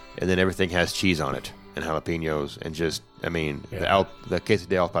 and then everything has cheese on it, and jalapenos, and just, I mean, the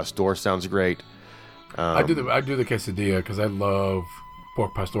quesadilla al pastor sounds great. I do the quesadilla because I love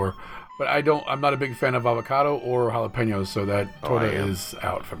pork pastor, but I'm not a big fan of avocado or jalapenos, so that torta is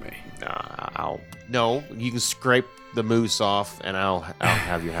out for me. No, you can scrape the mousse off, and I'll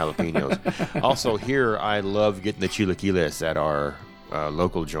have your jalapenos. Also, here I love getting the chilaquiles at our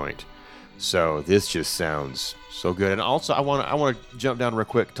local joint. So this just sounds so good. And also, I want to jump down real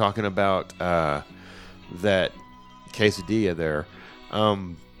quick talking about that quesadilla there.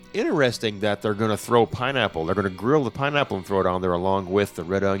 Interesting that they're going to throw pineapple. They're going to grill the pineapple and throw it on there along with the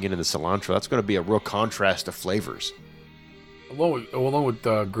red onion and the cilantro. That's going to be a real contrast of flavors. Along with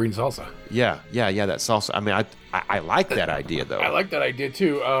green salsa. Yeah, that salsa. I mean, I like that idea, though. I like that idea,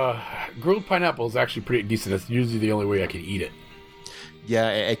 too. Grilled pineapple is actually pretty decent. That's usually the only way I can eat it. Yeah,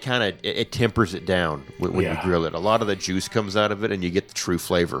 it kind of it tempers it down when you grill it. A lot of the juice comes out of it, and you get the true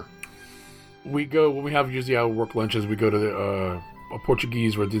flavor. When we have usually our work lunches, we go to a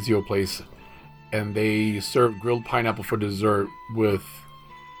Portuguese rodizio place, and they serve grilled pineapple for dessert with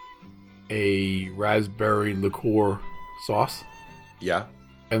a raspberry liqueur sauce. Yeah.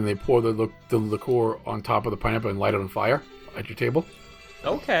 And they pour the liqueur on top of the pineapple and light it on fire at your table.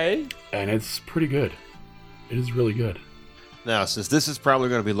 Okay. And it's pretty good. It is really good. Now, since this is probably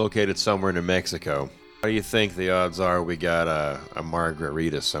going to be located somewhere in New Mexico, what do you think the odds are we got a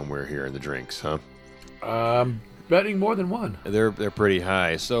margarita somewhere here in the drinks, huh? Betting more than one. They're pretty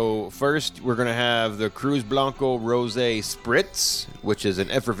high. So first, we're going to have the Cruz Blanco Rosé Spritz, which is an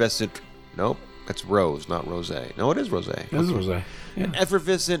effervescent... Nope, that's rose, not rosé. No, it is rosé. It is rosé.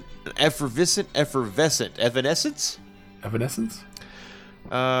 Effervescence. Evanescence?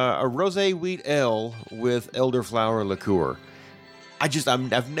 A rosé wheat ale with elderflower liqueur.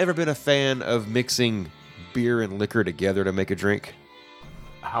 I've never been a fan of mixing beer and liquor together to make a drink.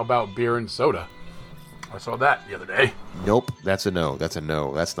 How about beer and soda? I saw that the other day. Nope, that's a no. That's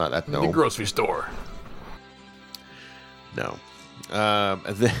not that. No. The grocery store. No. I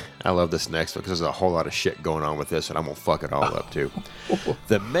love this next one because there's a whole lot of shit going on with this, and I'm gonna fuck it all up too.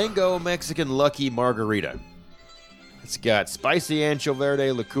 The Mango Mexican Lucky Margarita. It's got spicy Ancho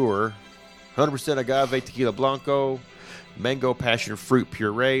Verde liqueur, 100% agave tequila blanco, mango passion fruit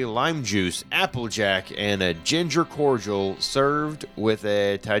puree, lime juice, applejack, and a ginger cordial served with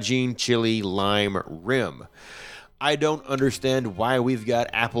a Tajin chili lime rim. I don't understand why we've got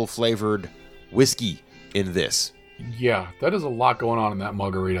apple-flavored whiskey in this. Yeah, that is a lot going on in that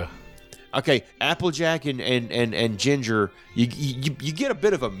margarita. Okay, applejack and ginger, you get a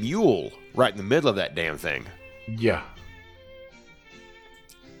bit of a mule right in the middle of that damn thing. Yeah.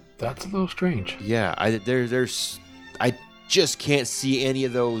 That's a little strange. Yeah, I just can't see any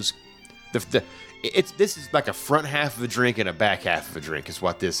of those. This is like a front half of a drink and a back half of a drink is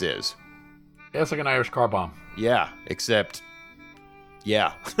what this is. Yeah, it's like an Irish car bomb. Yeah, except,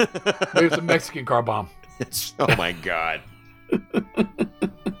 yeah. Maybe it's a Mexican car bomb. Oh my God.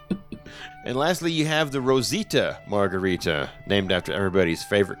 And lastly, you have the Rosita Margarita, named after everybody's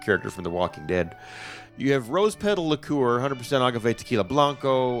favorite character from The Walking Dead. You have rose petal liqueur, 100% agave tequila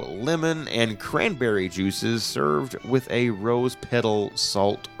blanco, lemon, and cranberry juices served with a rose petal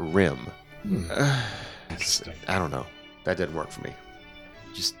salt rim. I don't know. That didn't work for me.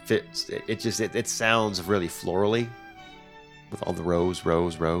 Just fits. It sounds really florally with all the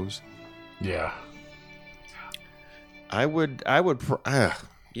rose. Yeah. I would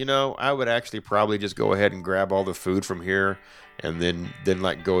actually probably just go ahead and grab all the food from here, and then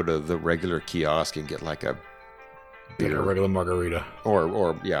like go to the regular kiosk and get like a beer, like a regular margarita, or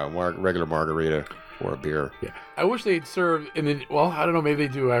regular margarita or a beer. Yeah, I wish they'd serve. And then, well, I don't know, maybe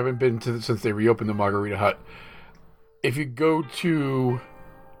they do. I haven't been to since they reopened the Margarita Hut. If you go to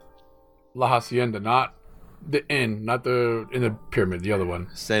La Hacienda, not the inn, not the in the pyramid, the other one,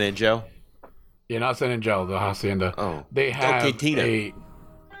 San Angel. Yeah, not San Angel, the Hacienda. Oh, they have Cantina.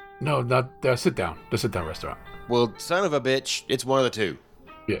 No, not the sit-down restaurant. Well, son of a bitch, it's one of the two.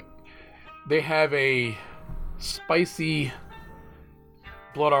 Yeah. They have a spicy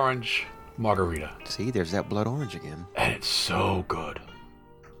blood orange margarita. See, there's that blood orange again. And it's so good.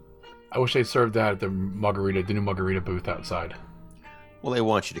 I wish they served that at the new margarita booth outside. Well, they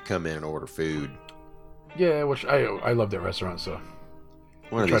want you to come in and order food. Yeah, which I love that restaurant, so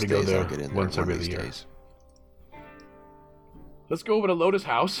one of these days I'll get in there once every year. Let's go over to Lotus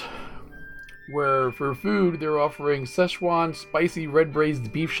House, where for food they're offering Szechuan spicy red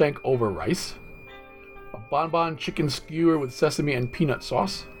braised beef shank over rice, a bonbon chicken skewer with sesame and peanut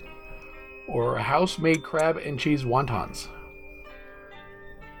sauce, or a house-made crab and cheese wontons.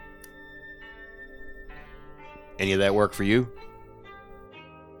 Any of that work for you?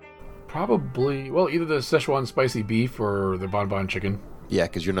 Probably. Well, either the Szechuan spicy beef or the bonbon chicken. Yeah,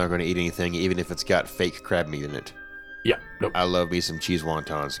 because you're not going to eat anything, even if it's got fake crab meat in it. Yeah, nope. I love me some cheese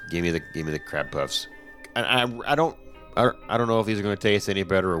wontons. Give me the crab puffs. I don't know if these are going to taste any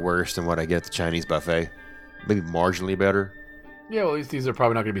better or worse than what I get at the Chinese buffet. Maybe marginally better. Yeah, well, at least these are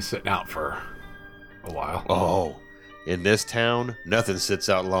probably not going to be sitting out for a while. Oh, in this town, nothing sits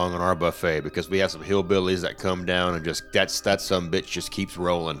out long on our buffet because we have some hillbillies that come down and just that some bitch just keeps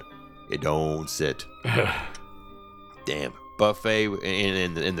rolling. It don't sit. Damn. Buffet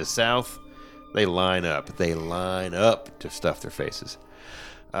in the South, they line up. They line up to stuff their faces.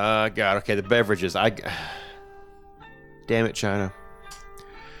 God, okay, the beverages. Damn it, China.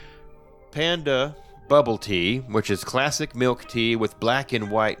 Panda bubble tea, which is classic milk tea with black and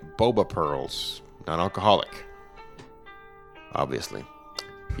white boba pearls. Non-alcoholic. Obviously.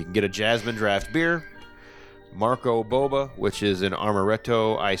 You can get a jasmine draft beer. Marco Boba, which is an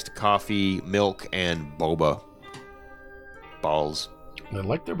amaretto, iced coffee, milk, and boba balls. They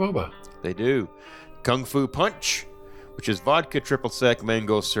like their boba. They do. Kung Fu Punch, which is vodka, triple sec,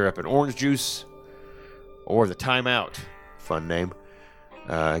 mango syrup, and orange juice. Or the Time Out. Fun name.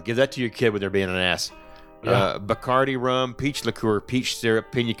 Give that to your kid when they're being an ass. Yeah. Bacardi rum, peach liqueur, peach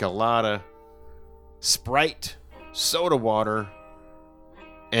syrup, pina colada, Sprite, soda water,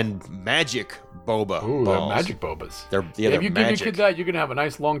 and magic boba. Ooh, balls. they're magic bobas. They're if you magic. give your kid that, you're going to have a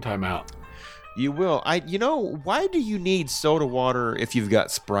nice long time out. You will. Why do you need soda water if you've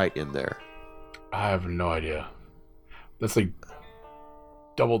got Sprite in there? I have no idea. That's like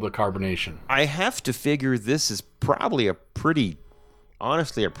double the carbonation. I have to figure this is probably a pretty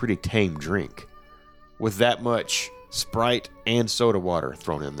honestly a pretty tame drink with that much Sprite and soda water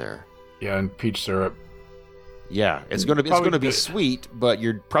thrown in there. Yeah, and peach syrup. Yeah, it's gonna be sweet, but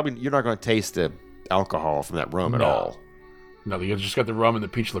you're not gonna taste the alcohol from that rum at all. No, you just got the rum and the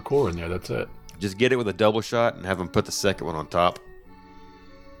peach liqueur in there. That's it. Just get it with a double shot and have them put the second one on top.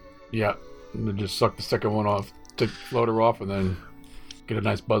 Yeah, and then just suck the second one off, take the floater off, and then get a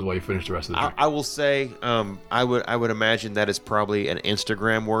nice buzz while you finish the rest of the drink. I will say, I would imagine that is probably an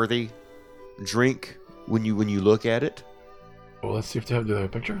Instagram worthy drink when you look at it. Well, let's see if they have the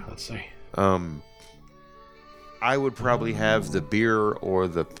picture. Let's see. I would probably have the beer or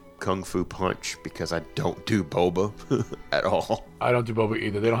the Kung Fu Punch because I don't do boba at all. I don't do boba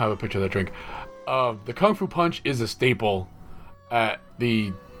either. They don't have a picture of that drink. The Kung Fu Punch is a staple at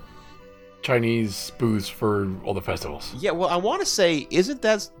the Chinese booths for all the festivals. Yeah, well, I want to say,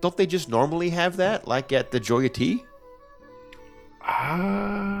 don't they just normally have that, like at the Joya Tea?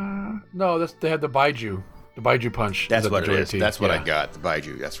 No, they have the Baiju. The Baiju Punch. That's what it is. That's what I got, the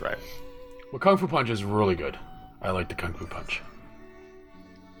Baiju, that's right. Well, Kung Fu Punch is really good. I like the Kung Fu Punch.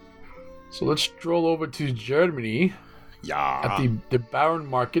 So let's stroll over to Germany. Yeah. At the Bauern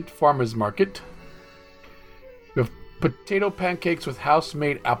Market, Farmer's Market. We have potato pancakes with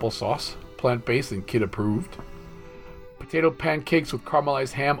house-made applesauce, plant-based and kid-approved. Potato pancakes with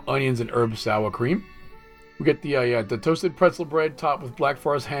caramelized ham, onions, and herb sour cream. We get the toasted pretzel bread topped with Black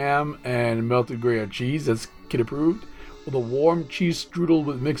Forest ham and melted Gruyere cheese. That's kid-approved. With a warm cheese strudel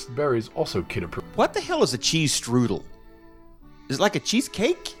with mixed berries, also kid-approved. What the hell is a cheese strudel? Is it like a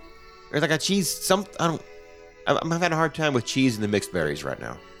cheesecake? Or like a cheese... I'm having a hard time with cheese and the mixed berries right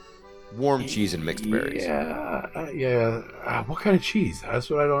now. Warm cheese and mixed berries. Yeah. What kind of cheese? That's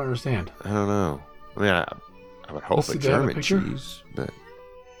what I don't understand. I don't know. I mean, I would hope a German cheese, but...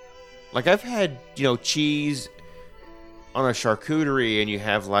 Like, I've had, cheese on a charcuterie, and you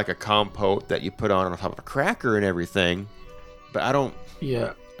have, like, a compote that you put on top of a cracker and everything, but I don't...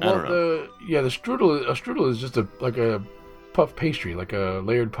 Yeah. I don't know. The strudel is just like a puff pastry, like a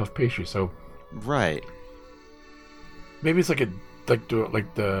layered puff pastry, so... Right. Maybe it's like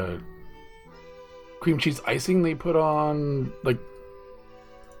the cream cheese icing they put on, like,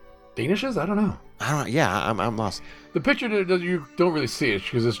 Danishes? I don't know. I'm lost. The picture, you don't really see it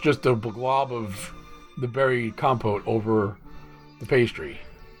because it's just a glob of the berry compote over the pastry.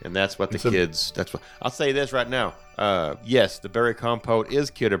 And that's what I'll say this right now. Yes, the berry compote is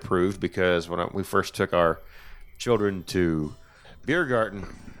kid approved because when we first took our children to Biergarten,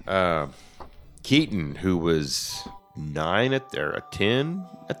 Keaton, who was 10 at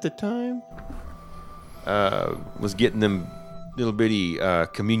the time, was getting them little bitty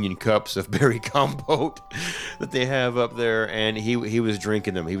communion cups of berry compote that they have up there, and he was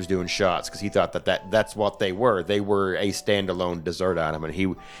drinking them. He was doing shots because he thought that's what they were. They were a standalone dessert item,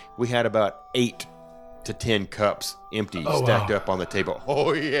 and we had about 8 to 10 cups empty stacked up on the table.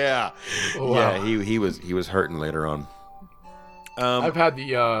 Oh yeah, yeah. He was hurting later on. I've had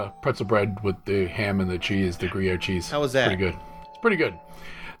the pretzel bread with the ham and the cheese, the Gruyere cheese. How was that? Pretty good. It's pretty good.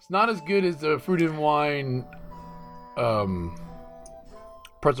 It's not as good as the fruit and wine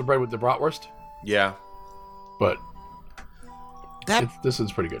pretzel bread with the bratwurst. Yeah, but this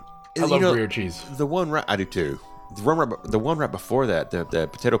is pretty good. I love Gruyere cheese. I do too. The one right before that, the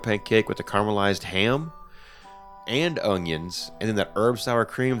potato pancake with the caramelized ham and onions, and then that herb sour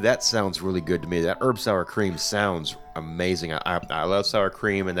cream. That sounds really good to me. That herb sour cream sounds amazing. I love sour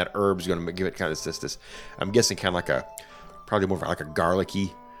cream, and that herb's going to give it kind of this. I'm guessing kind of probably more like a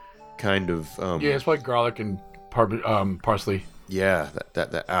garlicky kind of. Yeah, it's like garlic and parsley. Yeah,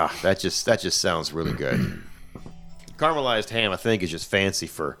 that just sounds really good. Caramelized ham, I think, is just fancy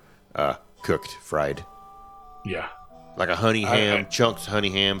for cooked, fried. Yeah, like a honey ham, chunked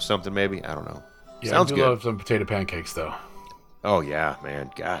honey ham, something maybe. I don't know. Yeah, sounds I good. Love some potato pancakes though. Oh yeah, man,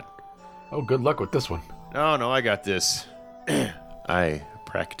 God. Oh, good luck with this one. No, I got this. I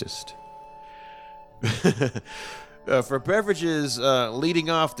practiced. For beverages, leading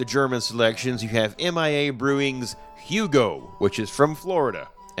off the German selections, you have MIA Brewing's Hugo, which is from Florida.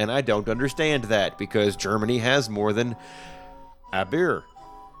 And I don't understand that because Germany has more than a beer.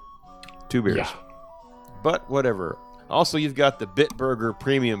 2 beers. Yeah. But whatever. Also, you've got the Bitburger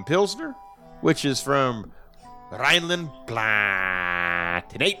Premium Pilsner, which is from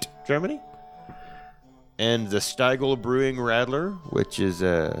Rhineland-Palatinate, Germany. And the Steigl Brewing Radler, which is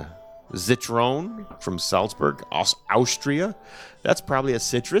Zitron from Salzburg, Austria. That's probably a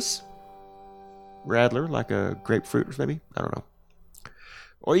citrus Radler, like a grapefruit maybe. I don't know.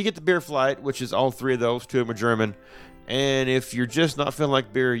 Or you get the Beer Flight, which is all 3 of those. 2 of them are German. And if you're just not feeling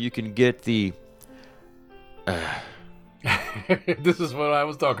like beer, you can get the This is what I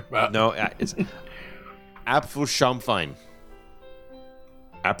was talking about. No, it's Apfelschaumwein.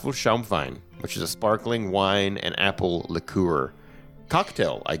 Apfelschaumwein, which is a sparkling wine and apple liqueur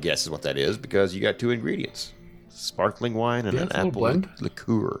cocktail, I guess is what that is, because you got two ingredients: sparkling wine and an apple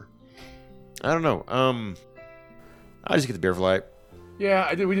liqueur. I don't know. I just get the beer flight. Yeah,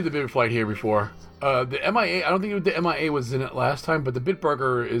 I did. We did the beer flight here before. The MIA. I don't think the MIA was in it last time, but the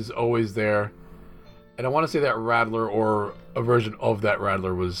Bitburger is always there. And I want to say that Radler or a version of that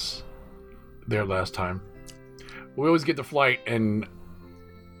Radler was there last time. We always get the flight and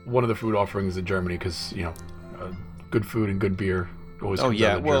one of the food offerings in Germany because, you know, good food and good beer always comes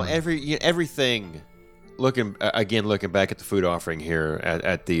out of well, Germany. everything. Looking back at the food offering here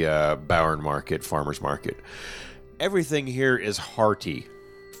at the Bauern Market, Farmers Market, everything here is hearty,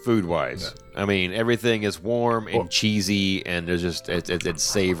 food-wise. Yeah. I mean, everything is warm and cheesy, and there's just it's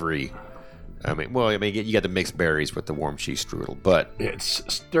savory. I mean, you got the mixed berries with the warm cheese strudel, but it's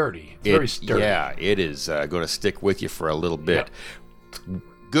sturdy. It's very sturdy. Yeah, it is going to stick with you for a little bit. Yeah.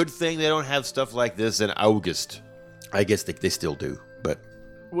 Good thing they don't have stuff like this in August. I guess they still do, but.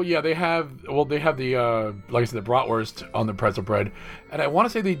 Well, yeah, they have the like I said, the bratwurst on the pretzel bread, and I want to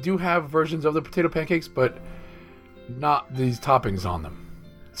say they do have versions of the potato pancakes, but not these toppings on them.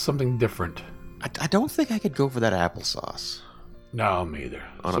 Something different. I don't think I could go for that applesauce. No, me either.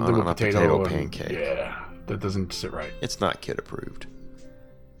 Something with potato pancake. Yeah, that doesn't sit right. It's not kid approved.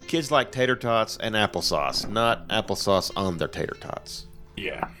 Kids like tater tots and applesauce, not applesauce on their tater tots.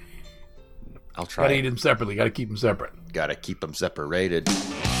 Yeah. I'll try. Gotta eat them separately. Gotta keep them separate. Gotta keep them separated.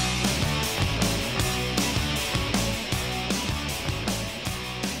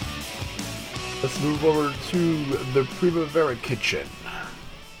 Let's move over to the Primavera Kitchen.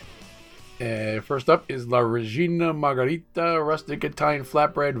 First up is La Regina Margarita, rustic Italian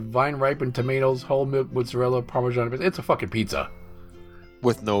flatbread, vine-ripened tomatoes, whole milk mozzarella, Parmesan. It's a fucking pizza.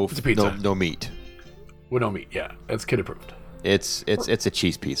 With no meat. With no meat, yeah. That's kid approved. It's a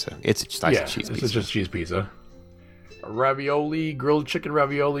cheese pizza. It's a cheese pizza. It's just cheese pizza. Ravioli, grilled chicken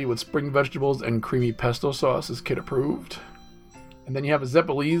ravioli with spring vegetables and creamy pesto sauce is kid approved. And then you have a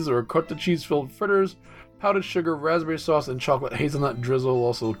Zeppelese or cooked cheese-filled fritters, powdered sugar, raspberry sauce, and chocolate hazelnut drizzle,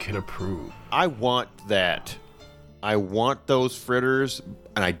 also kid approved. I want that. I want those fritters,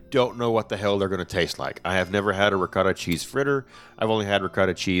 and I don't know what the hell they're going to taste like. I have never had a ricotta cheese fritter. I've only had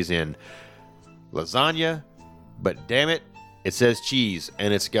ricotta cheese in lasagna, but damn it, it says cheese,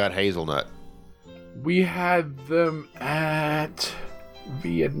 and it's got hazelnut. We had them at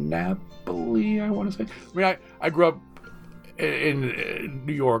Via Napoli, I want to say. I mean, I grew up in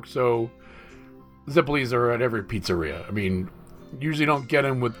New York, so Zeppelines are at every pizzeria. I mean, usually don't get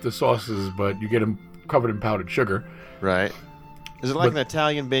them with the sauces, but you get them covered in powdered sugar. Right. Is it like an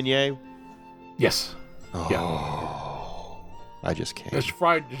Italian beignet? Yes. Oh. Yeah. I just can't. It's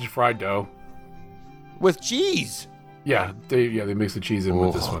fried dough. With cheese? Yeah, they mix the cheese in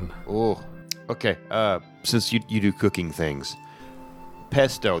with this one. Oh. Okay, since you do cooking things,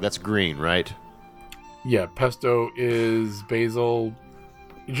 pesto, that's green, right? Yeah, pesto is basil,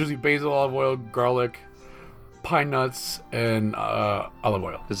 usually basil, olive oil, garlic, pine nuts, and olive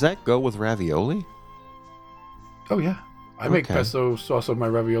oil. Does that go with ravioli? Oh, yeah. I make pesto sauce on my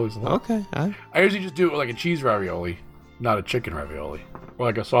raviolis a lot. Okay. I usually just do it with like a cheese ravioli, not a chicken ravioli. Or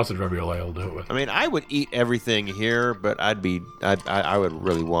like a sausage ravioli I'll do it with. I mean, I would eat everything here, but I would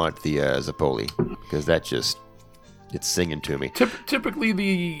really want the Zappoli, because it's singing to me. Typically,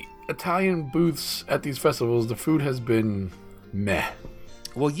 the Italian booths at these festivals, the food has been meh.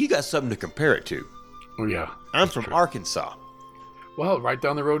 Well, you got something to compare it to. Oh, yeah. I'm from Arkansas. Well, right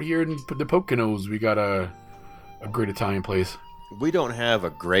down the road here in the Poconos, we got a great Italian place. We don't have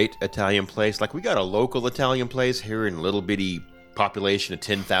a great Italian place. Like, we got a local Italian place here in a little bitty population of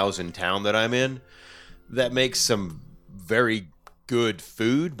 10,000 town that I'm in that makes some very good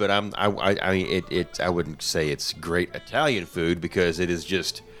food, but I wouldn't say it's great Italian food, because it is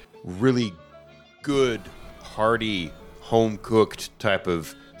just really good, hearty, home-cooked type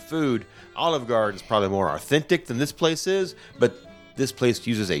of food. Olive Garden is probably more authentic than this place is, but this place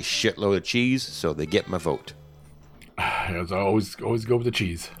uses a shitload of cheese, so they get my vote. As I always go with the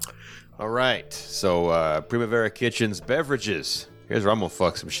cheese. All right, so Primavera Kitchen's beverages. Here's where I'm gonna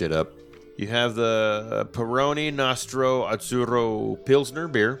fuck some shit up. You have the Peroni Nastro Azzurro Pilsner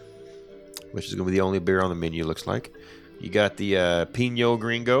beer, which is gonna be the only beer on the menu, looks like. You got the Pinot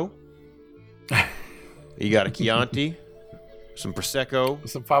Gringo. You got a Chianti, some Prosecco,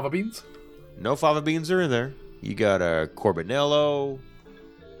 some fava beans. No fava beans are in there. You got a Corbonello,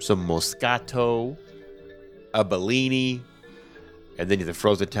 some Moscato, a Bellini, and then you have the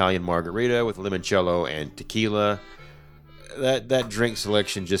frozen Italian margarita with limoncello and tequila. that drink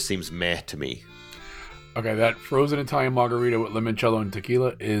selection just seems meh to me. Okay, that frozen Italian margarita with limoncello and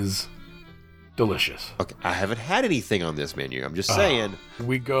tequila is delicious. Okay, I haven't had anything on this menu. I'm just saying.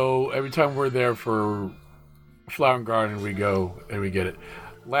 We go every time we're there for Flower and Garden. We go and we get it.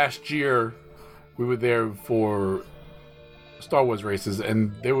 Last year, we were there for Star Wars races,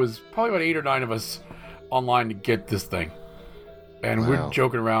 and there was probably about 8 or 9 of us online to get this thing. And we're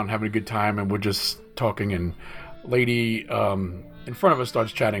joking around, having a good time, and we're just talking. And lady in front of us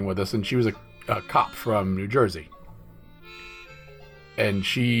starts chatting with us, and she was a cop from New Jersey. And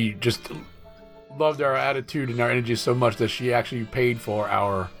she just loved our attitude and our energy so much that she actually paid for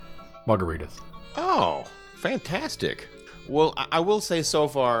our margaritas. Oh, fantastic. Well, I will say so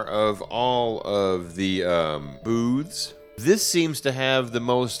far of all of the booths, this seems to have the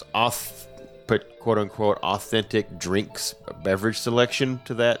most quote-unquote authentic drinks beverage selection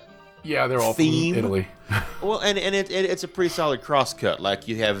to that. Yeah, they're all theme. From Italy. Well, and it's a pretty solid cross-cut. Like,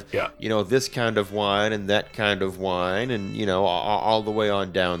 you have, this kind of wine and that kind of wine and, all the way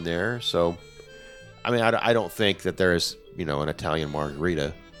on down there. So, I mean, I don't think that there's, an Italian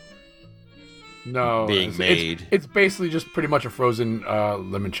margarita being made. It's basically just pretty much a frozen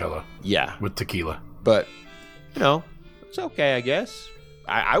limoncello. Yeah. With tequila. But, it's okay, I guess.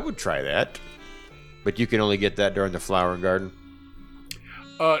 I would try that. But you can only get that during the Flower and Garden?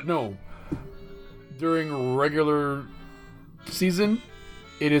 No. During regular season,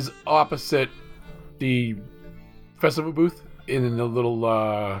 it is opposite the festival booth in the little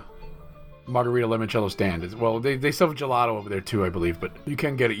margarita limoncello stand. Well, they sell gelato over there too, I believe, but you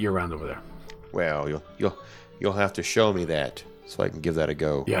can get it year round over there. Well, you'll have to show me that so I can give that a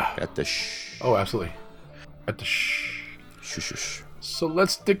go. Yeah. At the Oh, absolutely. At the Shh. So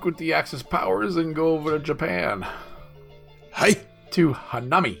let's stick with the Axis powers and go over to Japan. Hi. To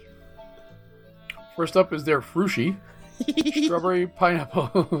Hanami. First up is their frushi. Strawberry,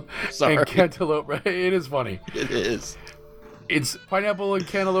 pineapple, and cantaloupe. Right? It is funny. It is. It's pineapple and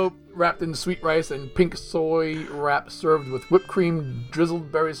cantaloupe wrapped in sweet rice and pink soy wrap served with whipped cream,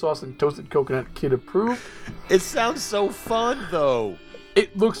 drizzled berry sauce, and toasted coconut. Kid approved. It sounds so fun, though.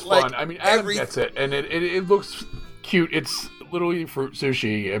 It looks fun. I mean, Adam gets it, and it looks cute. It's literally fruit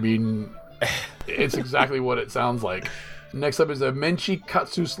sushi. I mean, it's exactly what it sounds like. Next up is a Menchi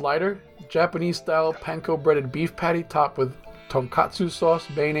Katsu slider, Japanese-style panko breaded beef patty topped with tonkatsu sauce,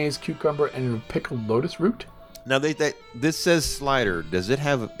 mayonnaise, cucumber, and pickled lotus root. Now, this says slider. Does it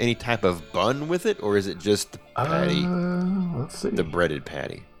have any type of bun with it, or is it just the patty? Let's see. The breaded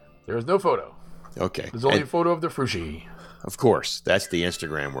patty. There is no photo. Okay. There's only a photo of the frushi. Of course. That's the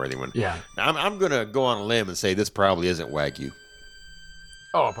Instagram-worthy one. Yeah. Now, I'm going to go on a limb and say this probably isn't Wagyu.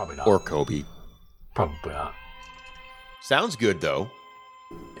 Oh, probably not. Or Kobe. Probably not. Sounds good, though.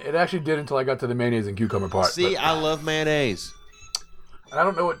 It actually did until I got to the mayonnaise and cucumber part. See, I love mayonnaise. And I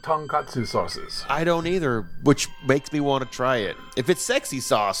don't know what tonkatsu sauce is. I don't either, which makes me want to try it. If it's sexy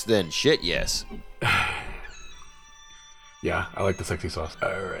sauce, then shit, yes. Yeah, I like the sexy sauce. All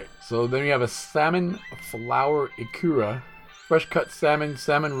right. So then we have a salmon flour ikura, fresh cut salmon,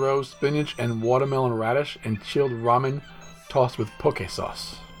 salmon roe, spinach, and watermelon radish, and chilled ramen tossed with poke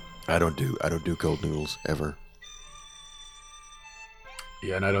sauce. I don't do cold noodles ever.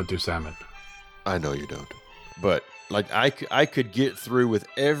 Yeah, and I don't do salmon. I know you don't. But, I could get through with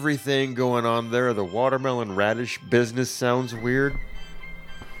everything going on there. The watermelon radish business sounds weird.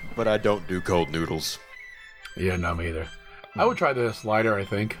 But I don't do cold noodles. Yeah, no, me either. I would try the slider, I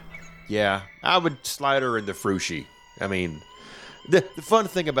think. Yeah, I would slider in the frushi. I mean, the fun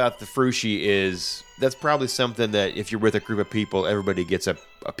thing about the frushi is that's probably something that if you're with a group of people, everybody gets a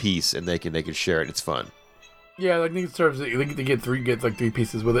piece and they can share it. It's fun. Yeah, I think it serves. They get like 3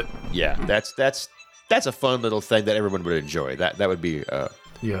 pieces with it. Yeah, that's a fun little thing that everyone would enjoy. That would be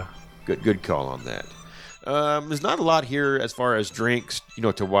good call on that. There's not a lot here as far as drinks,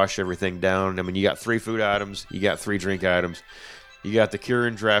 to wash everything down. I mean, you got 3 food items, you got 3 drink items, you got the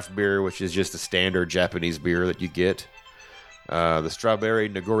Kirin draft beer, which is just the standard Japanese beer that you get, the strawberry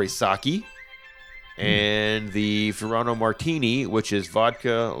Nagori Sake, and the Furano Martini, which is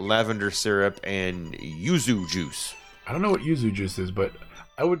vodka, lavender syrup, and yuzu juice. I don't know what yuzu juice is, but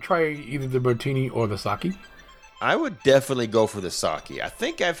I would try either the martini or the sake. I would definitely go for the sake. I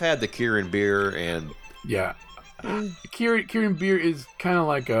think I've had the Kirin beer, and yeah, Kirin beer is kind of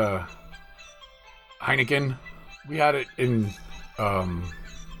like a Heineken. We had it in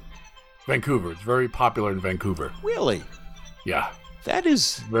Vancouver. It's very popular in Vancouver. Really? Yeah. That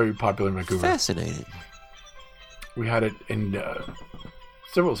is very popular in Vancouver. Fascinating. We had it in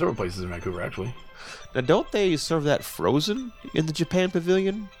several places in Vancouver, actually. Now, don't they serve that frozen in the Japan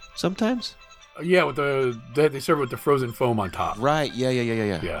Pavilion sometimes? Yeah, with they serve it with the frozen foam on top. Right. Yeah.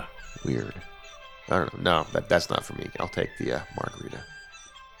 Yeah. Weird. I don't know. No, that's not for me. I'll take the margarita.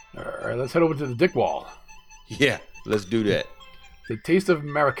 All right, let's head over to the Dick Wall. Yeah, let's do that. The Taste of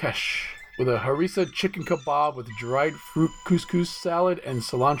Marrakesh, with a harissa chicken kebab with dried fruit couscous salad and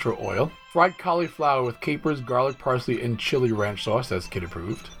cilantro oil. Fried cauliflower with capers, garlic, parsley, and chili ranch sauce, that's kid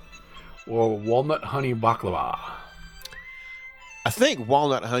approved. Or walnut honey baklava. I think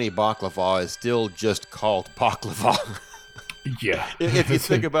walnut honey baklava is still just called baklava. Yeah. If you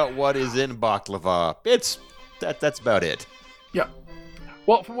think about what is in baklava, that's about it. Yeah.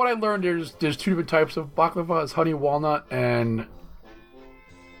 Well, from what I learned, there's two different types of baklava. It's honey walnut and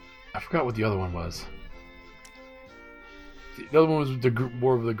I forgot what the other one was. The other one was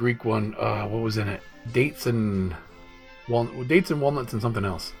more of the Greek one. What was in it? Dates and walnuts and something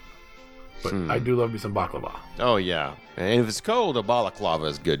else. But I do love me some baklava. Oh yeah, and if it's cold, a balaclava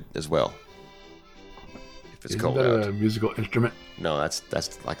is good as well. If it's cold that out. A musical instrument? No,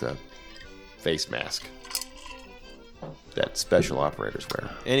 that's like a face mask that special operators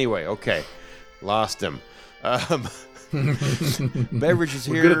wear. Anyway, okay, lost him. Beverages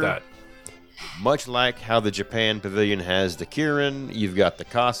here. We're good at that. Much like how the Japan Pavilion has the Kirin, you've got the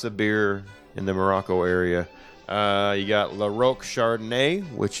Casa beer in the Morocco area. You got La Roque Chardonnay,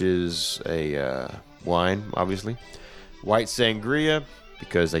 which is a wine, obviously. White Sangria,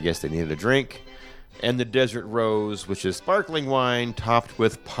 because I guess they needed a drink. And the Desert Rose, which is sparkling wine topped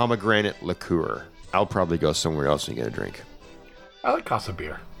with pomegranate liqueur. I'll probably go somewhere else and get a drink. I like Casa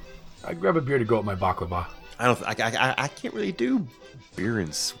beer. I'd grab a beer to go with my baklava. I can't really do beer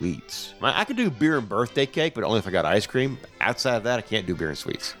and sweets. I could do beer and birthday cake, but only if I got ice cream. Outside of that, I can't do beer and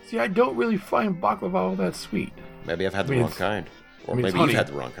sweets. See, I don't really find baklava all that sweet. Maybe I've had the wrong kind. Or maybe you've had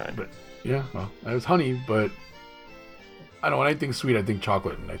the wrong kind. But yeah, well, it was honey, but I don't know. When I think sweet, I think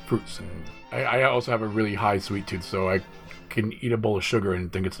chocolate and like fruits. And I also have a really high sweet tooth, so I can eat a bowl of sugar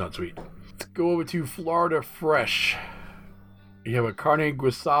and think it's not sweet. Let's go over to Florida Fresh. You have a carne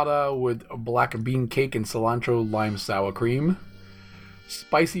guisada with a black bean cake and cilantro lime sour cream.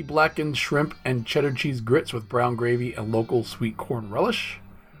 Spicy blackened shrimp and cheddar cheese grits with brown gravy and local sweet corn relish.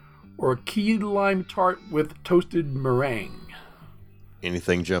 Or a key lime tart with toasted meringue.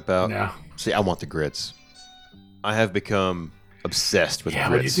 Anything jump out? No. See, I want the grits. I have become obsessed with grits. Yeah,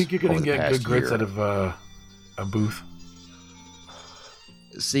 but do you think you're going to get good grits out of a booth?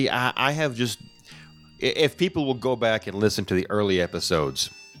 See, I have just... If people will go back and listen to the early episodes,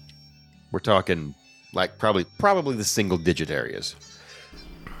 we're talking like probably the single-digit areas.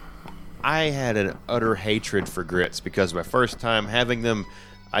 I had an utter hatred for grits because my first time having them,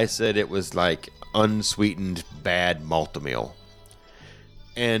 I said it was like unsweetened bad Malt-O-Meal.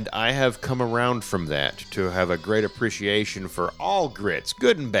 And I have come around from that to have a great appreciation for all grits,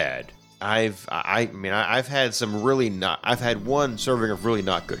 good and bad. I've had I've had one serving of really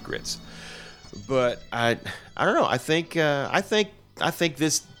not good grits. But I don't know. I think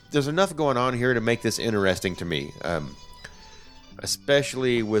there's enough going on here to make this interesting to me.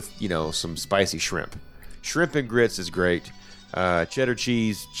 Especially with, some spicy shrimp. Shrimp and grits is great. Cheddar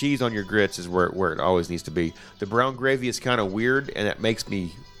cheese on your grits is where it always needs to be. The brown gravy is kind of weird, and that makes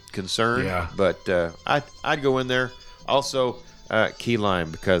me concerned. Yeah. But I'd go in there. Also, key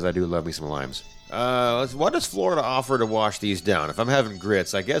lime, because I do love me some limes. What does Florida offer to wash these down? If I'm having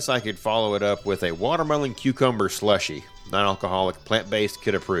grits, I guess I could follow it up with a watermelon cucumber slushy. Non-alcoholic, plant-based,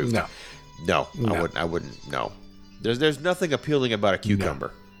 kid approved. No. I wouldn't. No. There's nothing appealing about a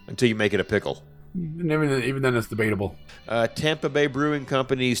cucumber until you make it a pickle. And even then, it's debatable. Tampa Bay Brewing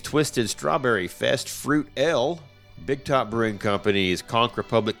Company's Twisted Strawberry Fest Fruit Ale. Big Top Brewing Company's Conch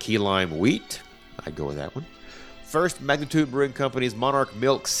Republic Key Lime Wheat. I'd go with that one. First Magnitude Brewing Company's Monarch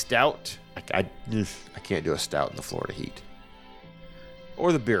Milk Stout. I can't do a stout in the Florida heat.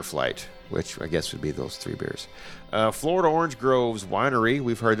 Or the Beer Flight, which I guess would be those three beers. Florida Orange Grove's Winery.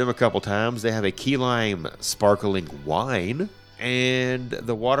 We've heard them a couple times. They have a key lime sparkling wine. And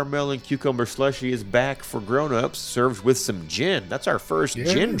the watermelon cucumber slushy is back for grown-ups, served with some gin. That's our first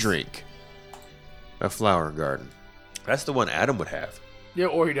gin drink. A Flower and Garden. That's the one Adam would have. Yeah,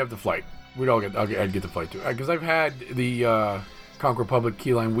 or he'd have the Flight. I'd get the Flight too. Because I've had the Conch Republic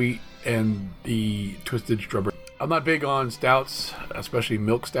Key Lime Wheat and the Twisted Strawberry. I'm not big on stouts, especially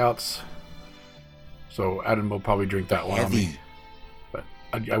milk stouts. So Adam will probably drink that one on me. But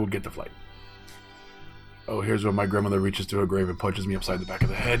I would get the Flight. Oh, here's where my grandmother reaches to her grave and punches me upside the back of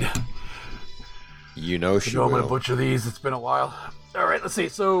the head. She will. I'm going to butcher these. It's been a while. All right, let's see.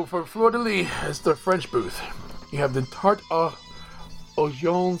 So for Fleur de Lis, it's the French booth. You have the Tarte aux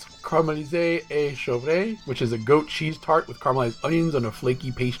Oignons Caramélisés et Chevrés, which is a goat cheese tart with caramelized onions on a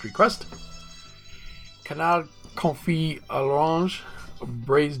flaky pastry crust. canard confit à l'orange,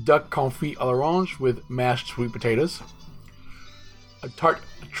 braised duck confit à l'orange with mashed sweet potatoes, a tarte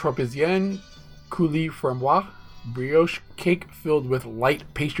tropézienne, coulis framboise, brioche cake filled with light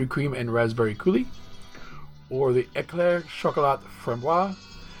pastry cream and raspberry coulis, or the éclair chocolat framboise,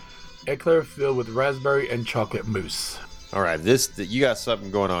 éclair filled with raspberry and chocolate mousse. All right, you got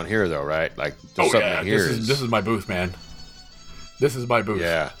something going on here, though, right? Like, there's something in here. This is my booth, man. This is my booth.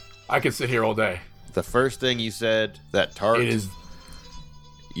 Yeah, I could sit here all day. The first thing you said, that tart. It is.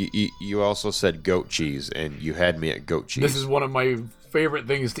 You also said goat cheese, and you had me at goat cheese. This is one of my favorite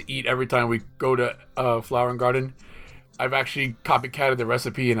things to eat every time we go to Flower and Garden. I've actually copycatted the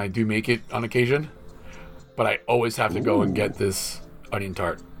recipe, and I do make it on occasion, but I always have to go and get this onion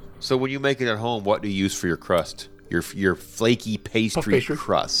tart. So when you make it at home, what do you use for your crust? Your flaky pastry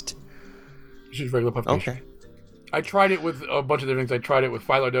crust. It's just regular puff pastry. Okay. I tried it with a bunch of different things. I tried it with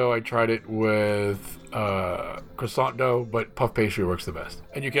phyllo dough. I tried it with croissant dough, but puff pastry works the best.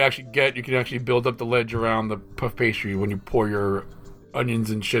 And you can actually build up the ledge around the puff pastry when you pour your onions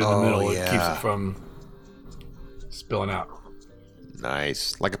and shit in the middle. Yeah. It keeps it from spilling out.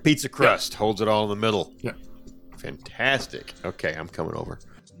 Nice. Like a pizza crust. Holds it all in the middle. Yeah. Fantastic. Okay, I'm coming over.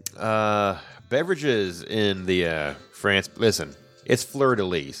 Beverages in the France. Listen, it's Fleur de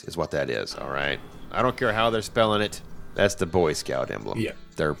Lis is what that is, all right? I don't care how they're spelling it. That's the Boy Scout emblem. Yeah.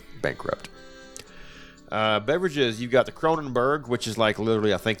 They're bankrupt. Beverages, you've got the Kronenberg, which is like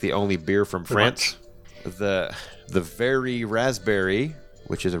literally, I think, the only beer from France. The Very Raspberry,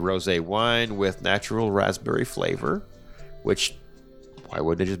 which is a rosé wine with natural raspberry flavor, which, why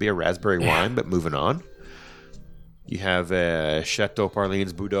wouldn't it just be a raspberry wine? But moving on. You have Chateau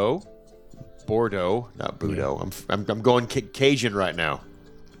Parline's Bordeaux, not Bordeaux. Yeah. I'm going Cajun right now.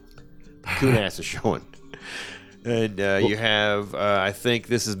 Kunas is showing. And you have, I think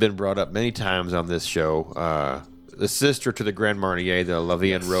this has been brought up many times on this show, the sister to the Grand Marnier, the La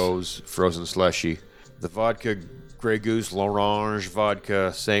Vie en Rose frozen slushy, the vodka Grey Goose, L'Orange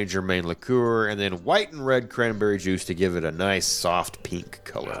vodka, Saint Germain liqueur, and then white and red cranberry juice to give it a nice soft pink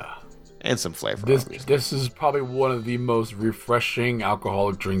color. And some flavor. This is probably one of the most refreshing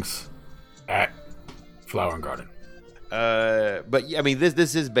alcoholic drinks at Flower and Garden. But I mean,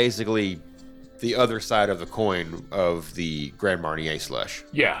 this is basically the other side of the coin of the Grand Marnier slush.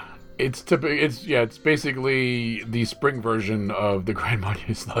 Yeah, it's basically the spring version of the Grand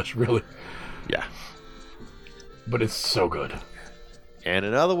Marnier slush, really. Yeah, but it's so good. And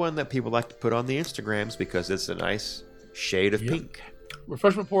another one that people like to put on the Instagrams because it's a nice shade of pink.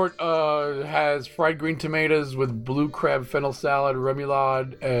 Refreshment Port has fried green tomatoes with blue crab fennel salad,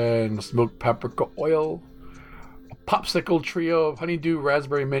 remoulade, and smoked paprika oil. A popsicle trio of honeydew,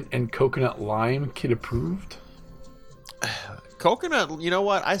 raspberry mint, and coconut lime. Kid approved. Coconut, you know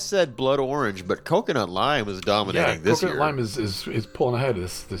what? I said blood orange, but coconut lime is dominating this year. Coconut lime is pulling ahead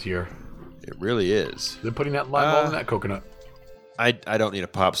this year. It really is. They're putting that lime all in that coconut. I don't need a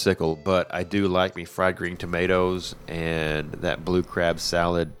popsicle, but I do like me fried green tomatoes, and that blue crab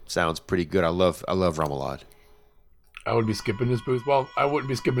salad sounds pretty good. I love remoulade. I would be skipping this booth. Well, I wouldn't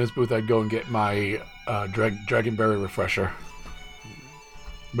be skipping this booth. I'd go and get my Dragonberry refresher.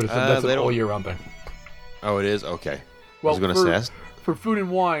 But that's an all year round thing. Oh, it is? Okay. Well, I was going to say for food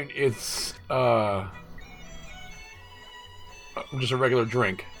and wine, it's just a regular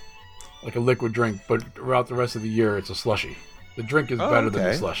drink, like a liquid drink. But throughout the rest of the year, it's a slushy. The drink is better than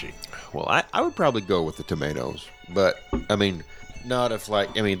the slushy. Well, I would probably go with the tomatoes, but I mean, not if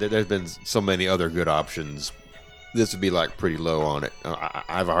there's been so many other good options. This would be like pretty low on it. I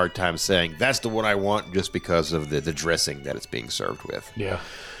have a hard time saying that's the one I want just because of the dressing that it's being served with. Yeah.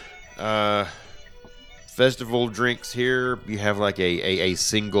 Festival drinks here. You have like a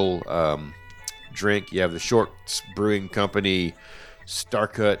single drink. You have the Shorts Brewing Company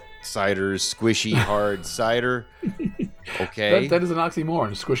Starcut Ciders Squishy Hard Cider. Okay. That is an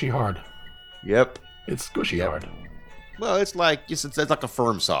oxymoron. Squishy hard. Yep. It's squishy hard. Well, it's like a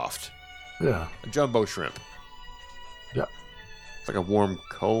firm soft. Yeah. A jumbo shrimp. Yep. It's like a warm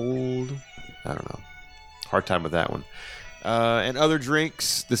cold. I don't know. Hard time with that one. And other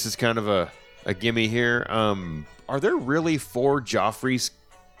drinks. This is kind of a gimme here. Are there really 4 Joffrey's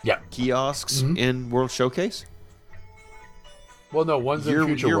kiosks in World Showcase? Well, no, one's in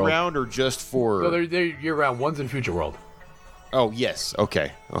Future World. Year-round or just for... No, they're year-round. One's in Future World. Oh, yes.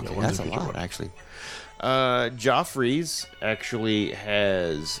 Okay. Yeah, that's a lot, actually. Joffrey's actually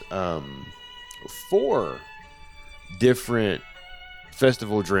has 4 different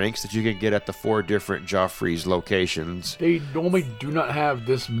festival drinks that you can get at the 4 different Joffrey's locations. They normally do not have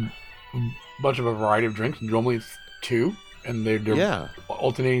this much of a variety of drinks. Normally it's 2. and they're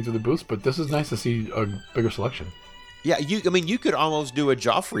alternating through the booths. But this is nice to see a bigger selection. Yeah, you could almost do a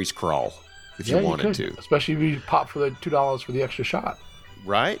Joffrey's crawl if you wanted to, especially if you pop for the $2 for the extra shot.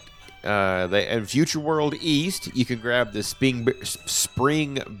 Right. And Future World East, you can grab the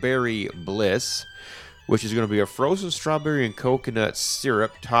Spring Berry Bliss, which is going to be a frozen strawberry and coconut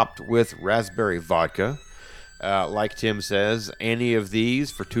syrup topped with raspberry vodka. Like Tim says, any of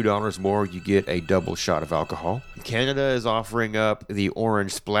these for $2 more, you get a double shot of alcohol. Canada is offering up the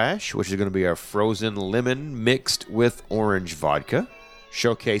Orange Splash, which is going to be a frozen lemon mixed with orange vodka.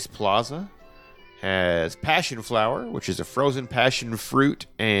 Showcase Plaza has Passion Flower, which is a frozen passion fruit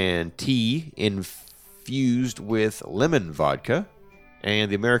and tea infused with lemon vodka.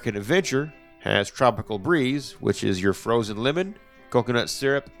 And the American Adventure has Tropical Breeze, which is your frozen lemon, coconut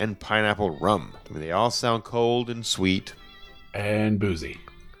syrup, and pineapple rum. I mean, they all sound cold and sweet. And boozy.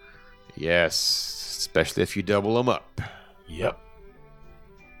 Yes, especially if you double them up. Yep.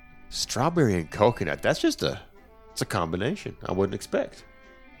 Strawberry and coconut, it's a combination I wouldn't expect.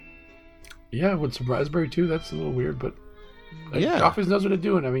 Yeah, with some raspberry too, that's a little weird, but Joffrey's knows what they're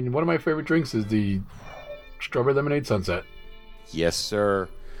doing. I mean, one of my favorite drinks is the Strawberry Lemonade Sunset. Yes, sir.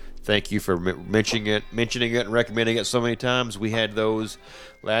 Thank you for mentioning it and recommending it so many times. We had those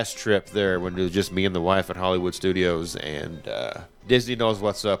last trip there when it was just me and the wife at Hollywood Studios, and Disney knows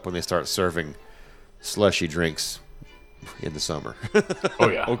what's up when they start serving slushy drinks in the summer. Oh,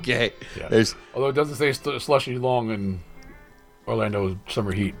 yeah. Okay. Yeah. Although it doesn't say slushy long in Orlando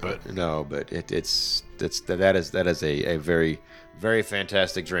summer heat, but... No, but that is a very, very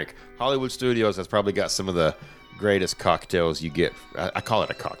fantastic drink. Hollywood Studios has probably got some of the greatest cocktails you get. I call it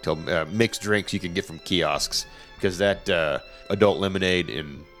a cocktail. Mixed drinks you can get from kiosks, because that adult lemonade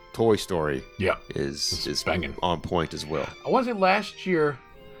in Toy Story is banging on point as well. I want to say last year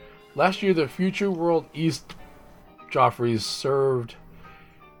the Future World East Joffrey's served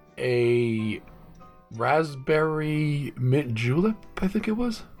a raspberry mint julep, I think it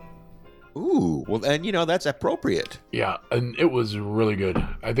was. Ooh, well, and that's appropriate. Yeah, and it was really good.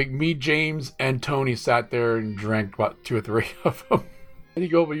 I think me, James, and Tony sat there and drank about 2 or 3 of them. And you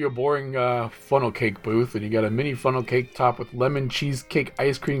go over your boring funnel cake booth, and you got a mini funnel cake topped with lemon cheesecake,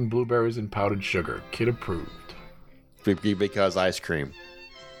 ice cream, blueberries, and powdered sugar. Kid approved. Because ice cream.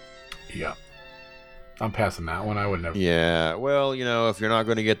 Yeah. I'm passing that one. I would never. Yeah, well, if you're not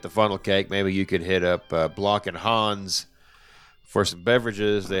going to get the funnel cake, maybe you could hit up Block and Hans. For some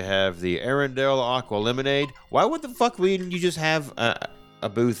beverages, they have the Arendelle Aqua Lemonade. Why would the fuck wouldn't you just have a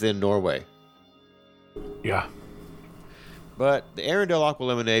booth in Norway? Yeah. But the Arendelle Aqua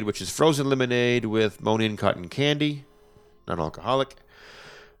Lemonade, which is frozen lemonade with Monin cotton candy, non-alcoholic.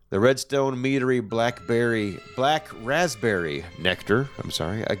 The Redstone Meadery Black Raspberry Nectar.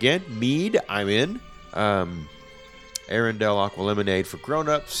 Again, mead, I'm in. Arendelle Aqua Lemonade for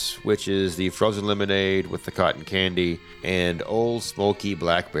grown-ups, which is the frozen lemonade with the cotton candy, and Old Smoky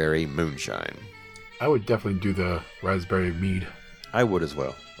Blackberry Moonshine. I would definitely do the raspberry mead. I would as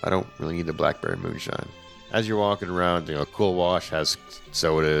well. I don't really need the blackberry moonshine. As you're walking around, Cool Wash has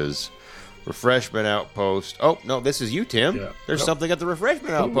sodas. Refreshment Outpost. Oh, no, this is you, Tim. Yeah. There's something at the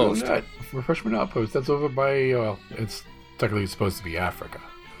Refreshment Outpost. No, Refreshment Outpost. That's over by, it's technically supposed to be Africa.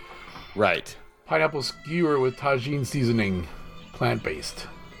 Right. Pineapple skewer with tagine seasoning, plant-based.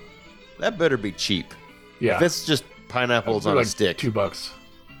 That better be cheap. Yeah. If it's just pineapples on a stick. $2.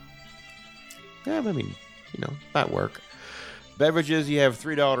 Yeah, I mean, that work. Beverages, you have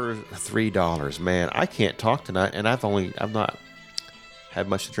 $3. Man, I can't talk tonight, and I've not had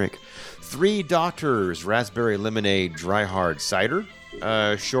much to drink. 3 Doctors Raspberry Lemonade Dry Hard Cider.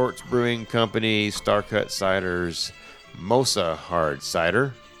 Shorts Brewing Company Starcut Ciders Mosa Hard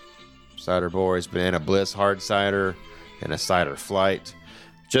Cider. Cider Boys Banana Bliss Hard Cider, and a Cider Flight.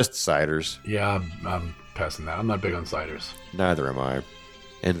 Just ciders. Yeah, I'm passing that. I'm not big on ciders. Neither am I.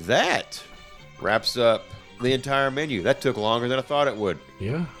 And that wraps up the entire menu. That took longer than I thought it would.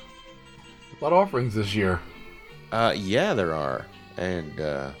 Yeah. A lot of offerings this year. Yeah, there are. And,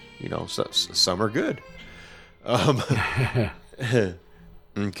 some are good.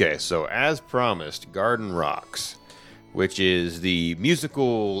 Okay, so as promised, Garden Rocks, which is the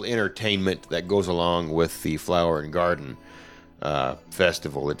musical entertainment that goes along with the Flower and Garden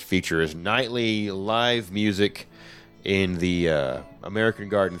Festival. It features nightly live music in the American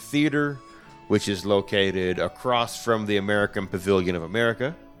Garden Theater, which is located across from the American Pavilion of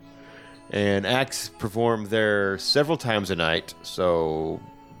America. And acts perform there several times a night, so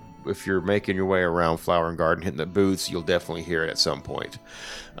if you're making your way around Flower and Garden, hitting the booths, you'll definitely hear it at some point.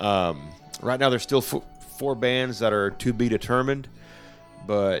 Right now, there's still 4 bands that are to be determined,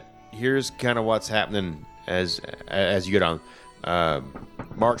 but here's kind of what's happening as you get on.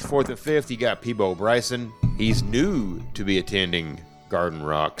 March 4th and 5th, you got Peabo Bryson. He's new to be attending Garden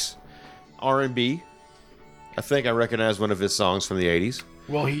Rocks. R&B. I think I recognize one of his songs from the 80s.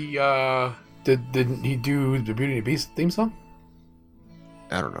 Well, he didn't he do the Beauty and the Beast theme song?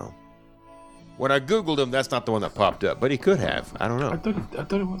 I don't know. When I Googled him, that's not the one that popped up, but he could have. I don't know. I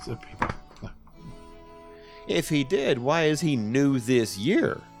thought it was a Peabo. No. If he did, why is he new this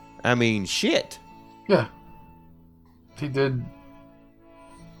year? I mean, shit. Yeah. He did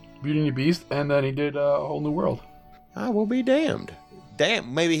Beauty and the Beast, and then he did A Whole New World. I will be damned.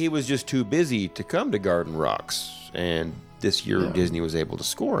 Damn, maybe he was just too busy to come to Garden Rocks, and this year Disney was able to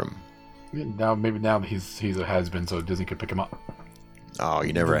score him. Yeah, now he's a has-been, so Disney could pick him up. Oh,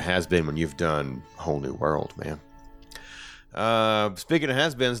 you never has been when you've done Whole New World, man. Speaking of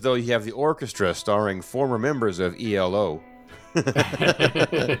has-beens, though, you have the orchestra starring former members of ELO.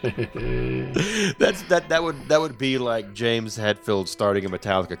 that would be like James Hetfield starting a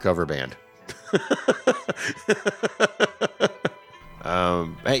Metallica cover band.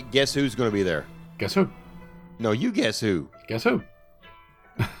 Hey, guess who's going to be there? Guess who? No, you guess who. Guess who?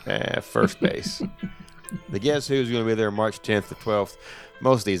 First base. The guess who's going to be there March 10th to 12th.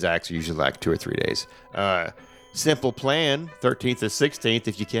 Most of these acts are usually like 2 or 3 days. Simple Plan, 13th to 16th.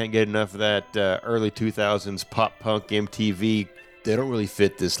 If you can't get enough of that early 2000s pop punk MTV, they don't really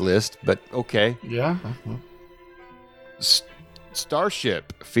fit this list, but okay. Yeah.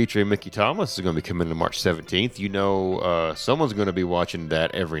 Starship featuring Mickey Thomas is going to be coming to March 17th. You know, someone's going to be watching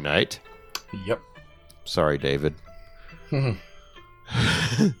that every night. Yep. Sorry, David.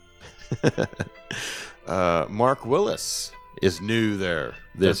 Mark Willis is new there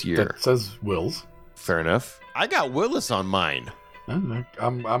this year. That says Wills. Fair enough. I got Willis on mine. I'm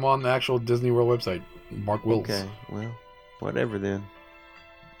on the actual Disney World website. Mark Willis. Okay, well, whatever then.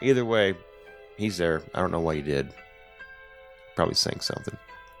 Either way, he's there. I don't know what he did. Probably sang something.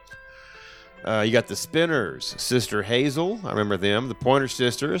 You got the Spinners, Sister Hazel. I remember them. The Pointer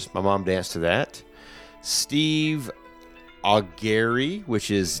Sisters. My mom danced to that. Steve Augeri,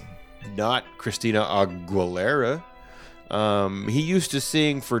 which is not Christina Aguilera. He used to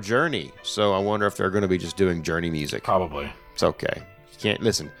sing for Journey, so I wonder if they're going to be just doing Journey music. Probably. It's okay. You can't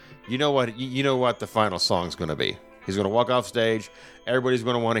listen. You know what? You know what the final song's going to be. He's going to walk off stage. Everybody's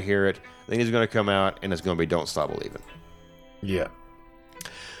going to want to hear it. Then he's going to come out, and it's going to be "Don't Stop Believing." Yeah.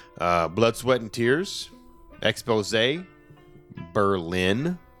 Blood, Sweat, and Tears, Expose,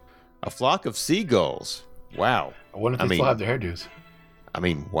 Berlin, A Flock of Seagulls. Wow. I wonder if they still have their hairdos. I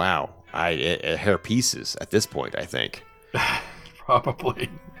mean, wow. Hair pieces at this point, I think. Probably.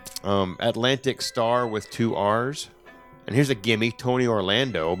 Atlantic Star with 2 R's. And here's a gimme, Tony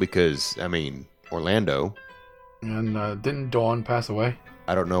Orlando, because, I mean, Orlando. And didn't Dawn pass away?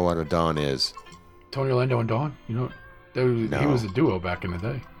 I don't know what a Dawn is. Tony Orlando and Dawn? You know, no. He was a duo back in the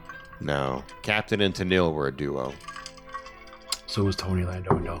day. No. Captain and Tennille were a duo. So was Tony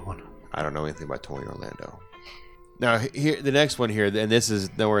Orlando and Dawn. I don't know anything about Tony Orlando. Now, here, the next one here, and this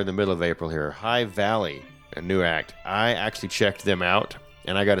is nowhere in the middle of April here. High Valley, a new act. I actually checked them out,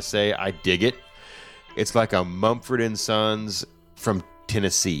 and I got to say, I dig it. It's like a Mumford & Sons from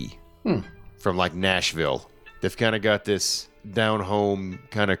Tennessee, from like Nashville. They've kind of got this down-home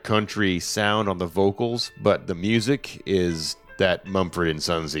kind of country sound on the vocals, but the music is that Mumford &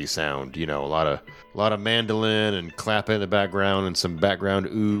 Sons-y sound. You know, a lot of mandolin and clapping in the background and some background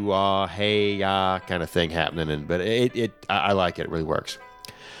ooh, ah, hey, ah kind of thing happening. But I like it. It really works.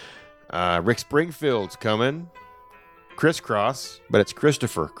 Rick Springfield's coming. Crisscross, but it's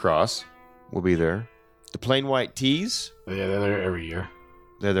Christopher Cross will be there. The Plain White Tees. Yeah, they're there every year.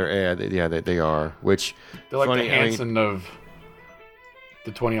 They're there. Yeah, they are. Which they're like funny, the Hanson of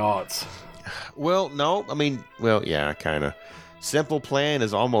the 20-aughts. Well, no. I mean, well, yeah, kind of. Simple Plan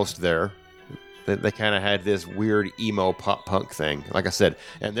is almost there. They kind of had this weird emo pop punk thing, like I said,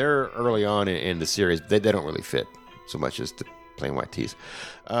 and they're early on in the series. They don't really fit so much as the Plain White Tees.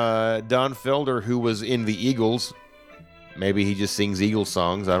 Don Felder, who was in the Eagles, maybe he just sings Eagles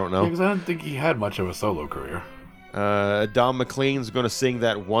songs. I don't know. Because I don't think he had much of a solo career. Don McLean's going to sing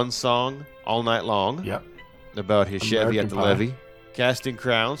that one song all night long. Yep. About his Chevy at the levee. Casting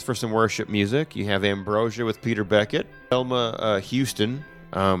crowns for some worship music. You have Ambrosia with Peter Beckett. Thelma Houston,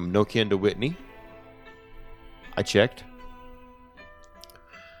 no kin to Whitney. I checked.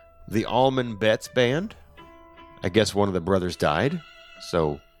 The Allman Betts Band. I guess one of the brothers died.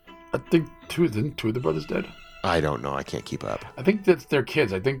 So I think two of the brothers dead. I don't know. I can't keep up. I think that's their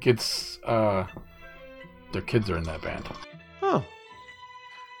kids. I think it's their kids are in that band. Oh.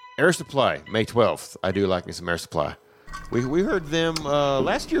 Air Supply, May 12th. I do like me some Air Supply. We heard them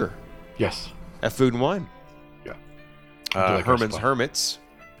last year. Yes. at Food and Wine. Yeah. Herman's Hermits.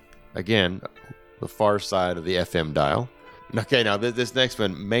 Again, the far side of the FM dial. Okay, now this next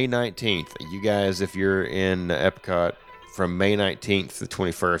one, May 19th. You guys, if you're in Epcot from May 19th to the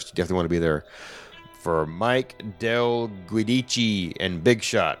 21st, you definitely want to be there for Mike Del Guidice and Big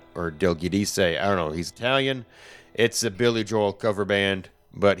Shot, or Del Giudice. I don't know. He's Italian. It's a Billy Joel cover band,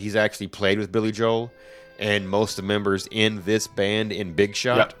 but he's actually played with Billy Joel. And most of the members in this band in Big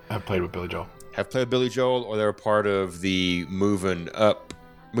Shot I've played with Billy Joel. Have played with Billy Joel, or they're part of the Moving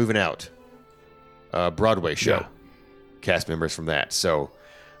Out Broadway show. Yeah. Cast members from that. So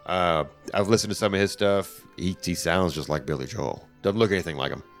I've listened to some of his stuff. He sounds just like Billy Joel. Doesn't look anything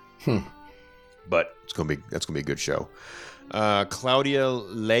like him. But that's gonna be a good show. Claudia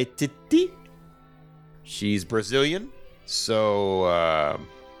Leitetti. She's Brazilian. So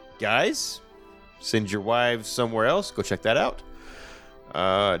guys, send your wives somewhere else. Go check that out.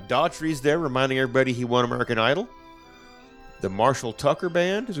 Daughtry's there, reminding everybody he won American Idol. The Marshall Tucker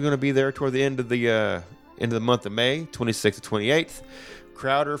Band is going to be there toward the end of the month of May, 26th to 28th.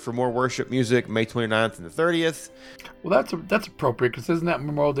 Crowder for more worship music, May 29th and the 30th. Well, that's appropriate, because isn't that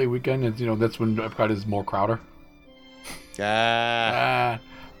Memorial Day weekend? And, that's when Epcot is more Crowder.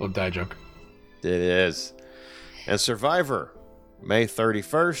 Little dad joke. It is. And Survivor, May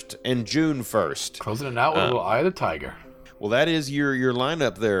 31st and June 1st. Closing it out with a little Eye of the Tiger. Well, that is your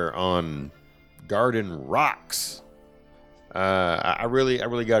lineup there on Garden Rocks. I really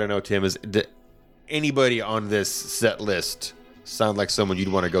got to know, Tim, did anybody on this set list sound like someone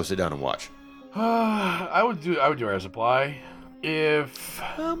you'd want to go sit down and watch? I would do Air Supply if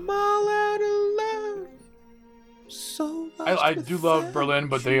I'm all out of love. So I do love Berlin,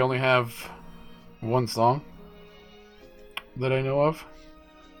 but they only have one song that I know of.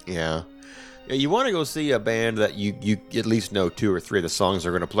 Yeah, you want to go see a band that you at least know 2 or 3 of the songs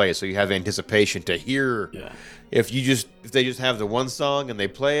they're going to play, so you have anticipation to hear. Yeah. If they just have the one song and they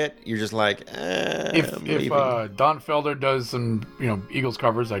play it, you're just like, if Don Felder does some Eagles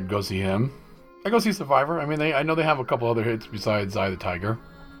covers, I'd go see him. I go see Survivor. I mean, I know they have a couple other hits besides Eye of the Tiger.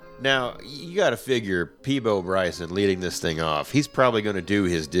 Now you got to figure Peabo Bryson leading this thing off. He's probably going to do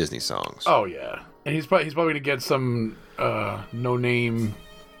his Disney songs. Oh yeah, and he's probably going to get some no name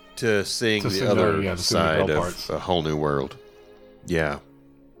to sing the other side of A Whole New World. Yeah.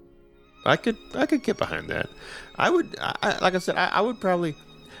 I could get behind that. I would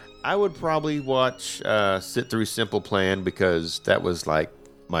probably watch Sit Through Simple Plan, because that was like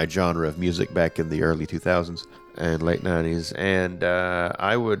my genre of music back in the early 2000s and late 90s. And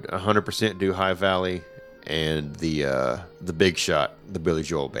I would 100% do High Valley and the Big Shot, the Billy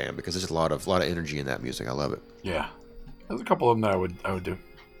Joel band, because there's a lot of energy in that music. I love it. Yeah, there's a couple of them that I would do.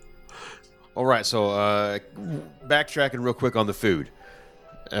 All right, so backtracking real quick on the food.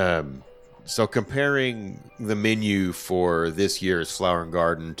 So comparing the menu for this year's Flower and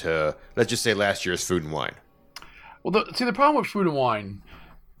Garden to, let's just say, last year's Food and Wine. Well, the problem with Food and Wine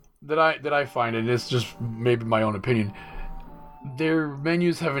that I find, and it's just maybe my own opinion, their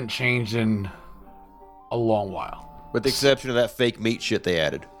menus haven't changed in a long while. With the exception of that fake meat shit they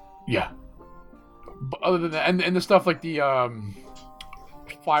added. Yeah. But other than that, and the stuff like the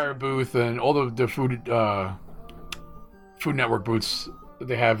Fire booth and all the Food Network booths that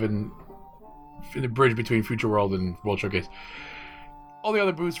they have in the bridge between Future World and World Showcase. All the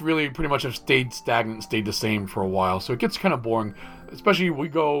other booths really pretty much have stayed stagnant, stayed the same for a while, so it gets kind of boring. Especially we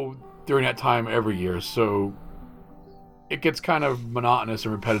go during that time every year, so it gets kind of monotonous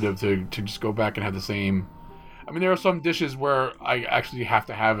and repetitive to just go back and have the same. I mean, there are some dishes where I actually have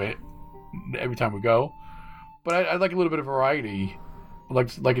to have it every time we go, but I like a little bit of variety. I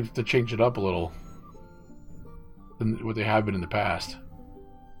like it to change it up a little than what they have been in the past.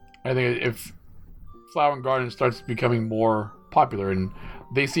 I think if Flower and Garden starts becoming more popular and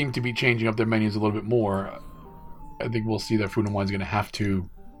they seem to be changing up their menus a little bit more, I think we'll see that Food and Wine's going to have to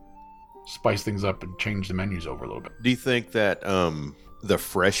spice things up and change the menus over a little bit. Do you think that the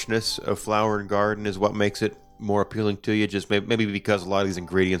freshness of Flower and Garden is what makes it more appealing to you? Just maybe because a lot of these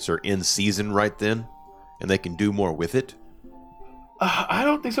ingredients are in season right then, and they can do more with it? I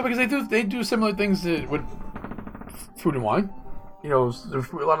don't think so, because they do similar things with Food and Wine. A lot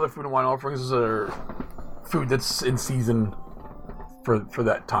of the Food and Wine offerings are food that's in season for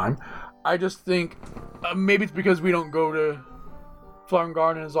that time. I just think maybe it's because we don't go to Flower and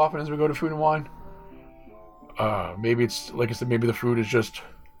Garden as often as we go to Food and Wine. Maybe it's, like I said, maybe the food is just,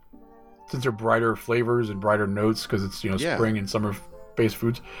 since they're brighter flavors and brighter notes because it's spring and summer based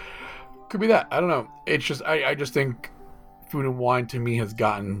foods. Could be that. I don't know. It's just I just think Food and Wine to me has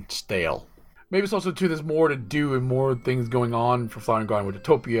gotten stale. Maybe it's also too, there's more to do and more things going on for Flower and Garden with the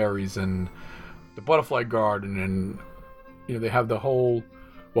topiaries and the butterfly garden, and they have the whole.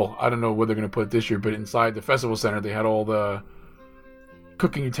 Well, I don't know where they're going to put it this year, but inside the festival center, they had all the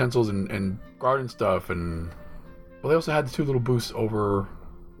cooking utensils and garden stuff, and they also had the 2 little booths over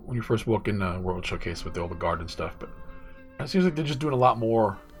when you first walk in the World Showcase with all the garden stuff. But it seems like they're just doing a lot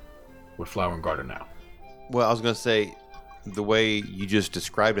more with Flower and Garden now. Well, I was going to say, the way you just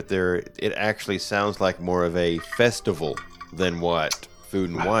described it there, it actually sounds like more of a festival than what Food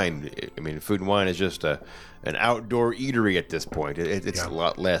and Wine. I mean, Food and Wine is just an outdoor eatery at this point. It's a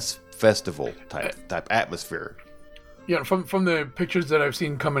lot less festival type atmosphere. Yeah, from the pictures that I've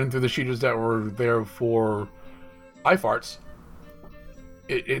seen coming in through the sheeters that were there for iFarts,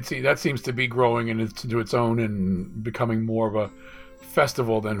 that seems to be growing into its own and becoming more of a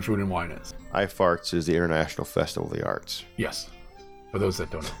festival than Food and Wine is. iFarts is the International Festival of the Arts. Yes, for those that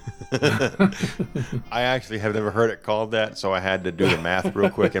don't know. I actually have never heard it called that, so I had to do the math real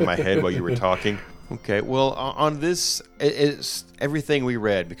quick in my head while you were talking. Okay, well, on this, it's everything we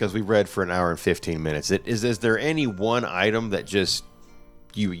read, because we read for an hour and 15 minutes. Is there any one item that just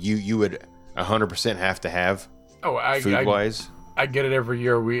you would 100% have to have? Food-wise? I get it every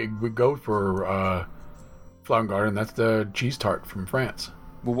year. We go for Flower and Garden. That's the cheese tart from France.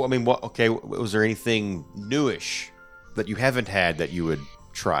 Well, I mean, was there anything newish that you haven't had that you would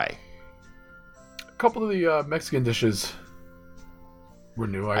try? A couple of the Mexican dishes were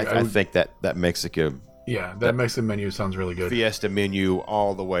new. I think that Mexican... Yeah, that Mexican menu sounds really good. Fiesta menu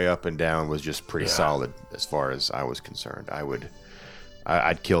all the way up and down was just pretty solid as far as I was concerned.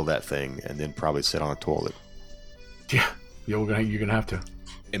 I'd kill that thing and then probably sit on a toilet. Yeah, you're gonna have to.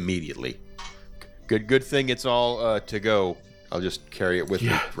 Immediately. Good thing it's all to go. I'll just carry it with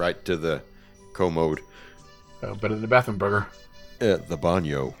me right to the commode. Better than the bathroom burger. The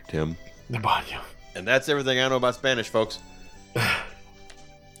baño, Tim. The baño. And that's everything I know about Spanish, folks.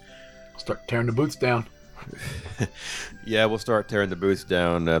 Start tearing the boots down. Yeah, we'll start tearing the booths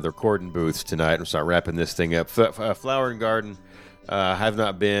down, the recording booths tonight, and start wrapping this thing up. Flower and Garden, have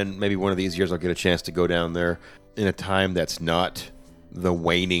not been. Maybe one of these years I'll get a chance to go down there in a time that's not the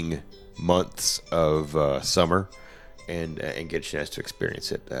waning months of summer, and get a chance to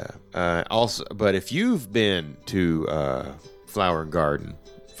experience it. Also, but if you've been to Flower and Garden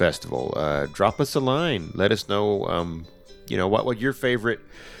Festival, drop us a line. Let us know, what your favorite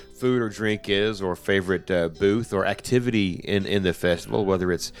food or drink is, or favorite booth or activity in the festival,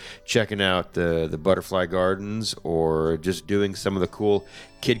 whether it's checking out the butterfly gardens or just doing some of the cool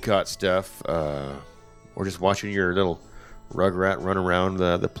KidCot stuff, or just watching your little Rugrat run around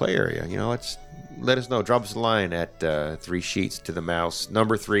the play area. Let us know. Drop us a line at 3 sheets to the mouse,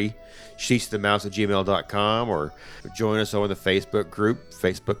 number 3 sheets to the mouse at gmail.com, or join us over the Facebook group,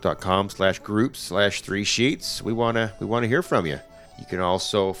 facebook.com/groups/3 sheets. We want to hear from you. You can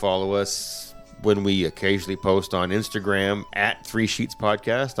also follow us when we occasionally post on Instagram at 3 Sheets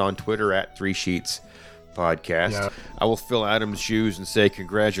Podcast, on Twitter at 3 Sheets Podcast. Yeah. I will fill Adam's shoes and say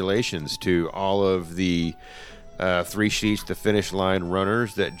congratulations to all of the 3 Sheets to Finish Line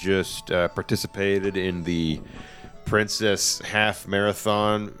runners that just participated in the Princess Half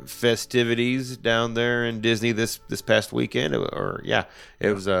Marathon festivities down there in Disney this past weekend. It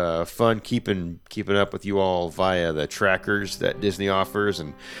was fun keeping up with you all via the trackers that Disney offers,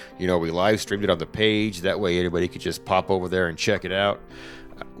 and we live streamed it on the page. That way anybody could just pop over there and check it out.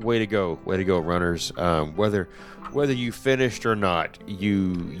 Way to go, runners! Whether you finished or not,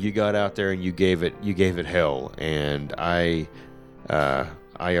 you got out there and you gave it hell, and I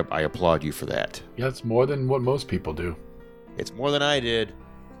applaud you for that. Yeah, it's more than what most people do. It's more than I did.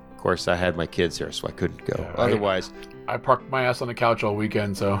 Of course, I had my kids here, so I couldn't go. Yeah, otherwise, I parked my ass on the couch all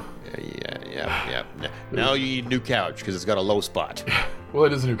weekend, so... Yeah. Now you need a new couch, because it's got a low spot. Well,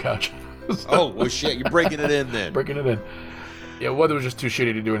 it is a new couch. Oh, well, shit, you're breaking it in then. Breaking it in. Yeah, weather was just too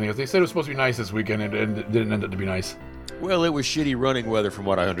shitty to do anything else. They said it was supposed to be nice this weekend, and it didn't end up to be nice. Well, it was shitty running weather from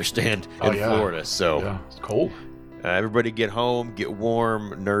what I understand in Florida, so... Yeah, it's cold. Everybody get home, get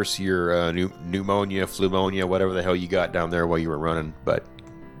warm, nurse your pneumonia, flumonia, whatever the hell you got down there while you were running. But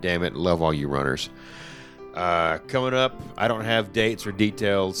damn it, love all you runners. Coming up, I don't have dates or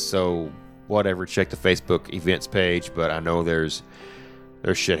details, so whatever, check the Facebook events page. But I know there's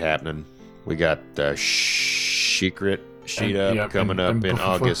shit happening. We got the Secret Sheet Up coming up in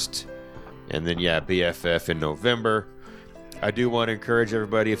August. And then, BFF in November. I do want to encourage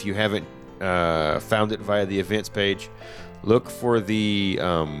everybody, if you haven't found it via the events page, look for the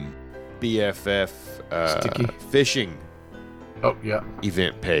BFF fishing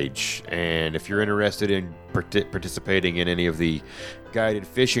event page, and if you're interested in participating in any of the guided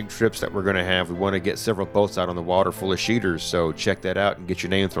fishing trips that we're going to have. We want to get several boats out on the water full of sheeters, so check that out and get your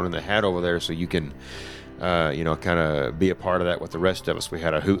name thrown in the hat over there so you can, kind of be a part of that with the rest of us. We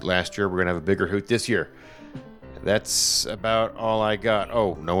had a hoot last year. We're going to have a bigger hoot this year. That's about all I got.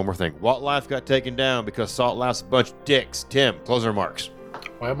 Oh, no, one more thing. Walt Life got taken down because Salt Life's a bunch of dicks. Tim, closing remarks.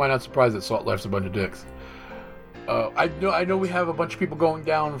 Why am I not surprised that Salt Life's a bunch of dicks? I know we have a bunch of people going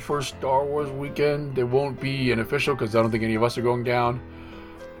down for Star Wars weekend. It won't be an official because I don't think any of us are going down.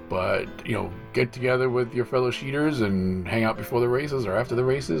 But, get together with your fellow sheeters and hang out before the races or after the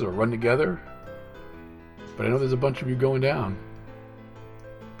races or run together. But I know there's a bunch of you going down.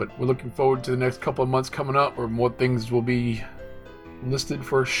 But we're looking forward to the next couple of months coming up where more things will be listed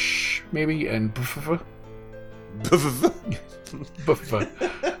for maybe and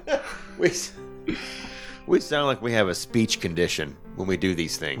We sound like we have a speech condition when we do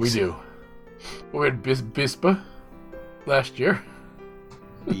these things. We do. We had Bispa last year.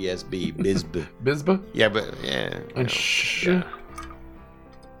 BSB, Bisba. Bisba? Yeah, but yeah. And yeah.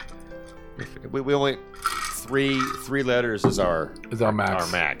 We only three letters is our max.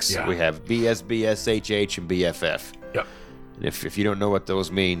 Our max. Yeah. We have BSB, SHH, and BFF. Yep. And if you don't know what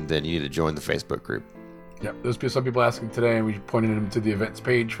those mean, then you need to join the Facebook group. Yep. There's some people asking today, and we pointed them to the events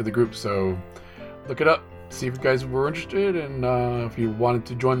page for the group. So look it up. See if you guys were interested, and if you wanted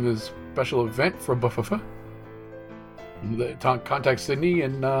to join this special event for Buffafa, contact Sydney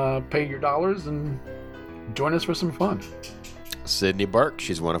and pay your dollars and join us for some fun. Sydney Burke,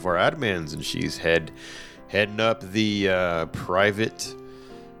 she's one of our admins, and she's heading up the private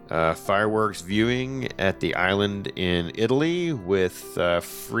fireworks viewing at the island in Italy with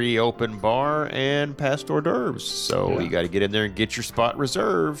free open bar and past hors d'oeuvres. So you got to get in there and get your spot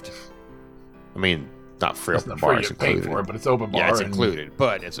reserved. I mean, not free open bar. It's included. For it, but it's open bar. Yeah, it's included,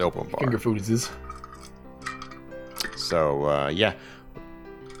 but it's open bar. Finger foods is. So, yeah.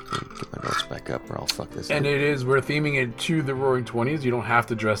 Get my notes back up or I'll fuck this up. And we're theming it to the Roaring 20s. You don't have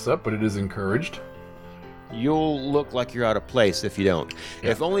to dress up, but it is encouraged. You'll look like you're out of place if you don't.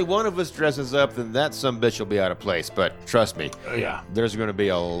 Yeah. If only one of us dresses up, then that sumbitch will be out of place. But trust me, there's going to be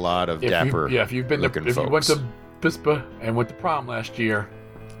a lot of dapper looking folks. If you went to Bispa and went to prom last year,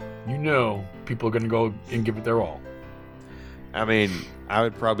 people are going to go and give it their all. I mean, I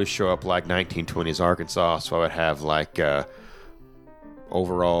would probably show up like 1920s Arkansas, so I would have like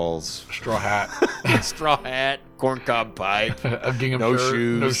overalls, straw hat, corncob pipe, a gingham shirt,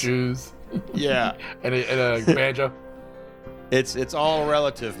 no shoes. Yeah, and a banjo. It's all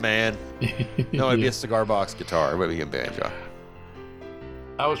relative, man. No, it'd be a cigar box guitar, but we can banjo.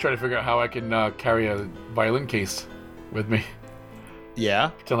 I was trying to figure out how I can carry a violin case with me. Yeah,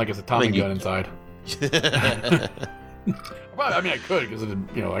 pretend like it's a Tommy gun inside. Well, I could because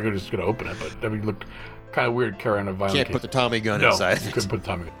I could just gonna open it, but that would look kind of weird carrying a violin. Can't case. Put the Tommy gun inside. You couldn't put the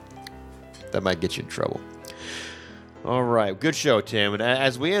Tommy gun. That might get you in trouble. All right, good show, Tim. And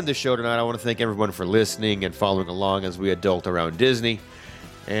as we end the show tonight, I want to thank everyone for listening and following along as we adult around Disney.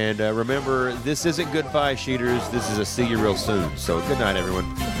 And remember, this isn't goodbye, Sheeters. This is a see you real soon. So good night, everyone.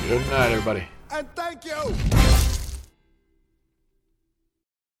 Good night, everybody. And thank you.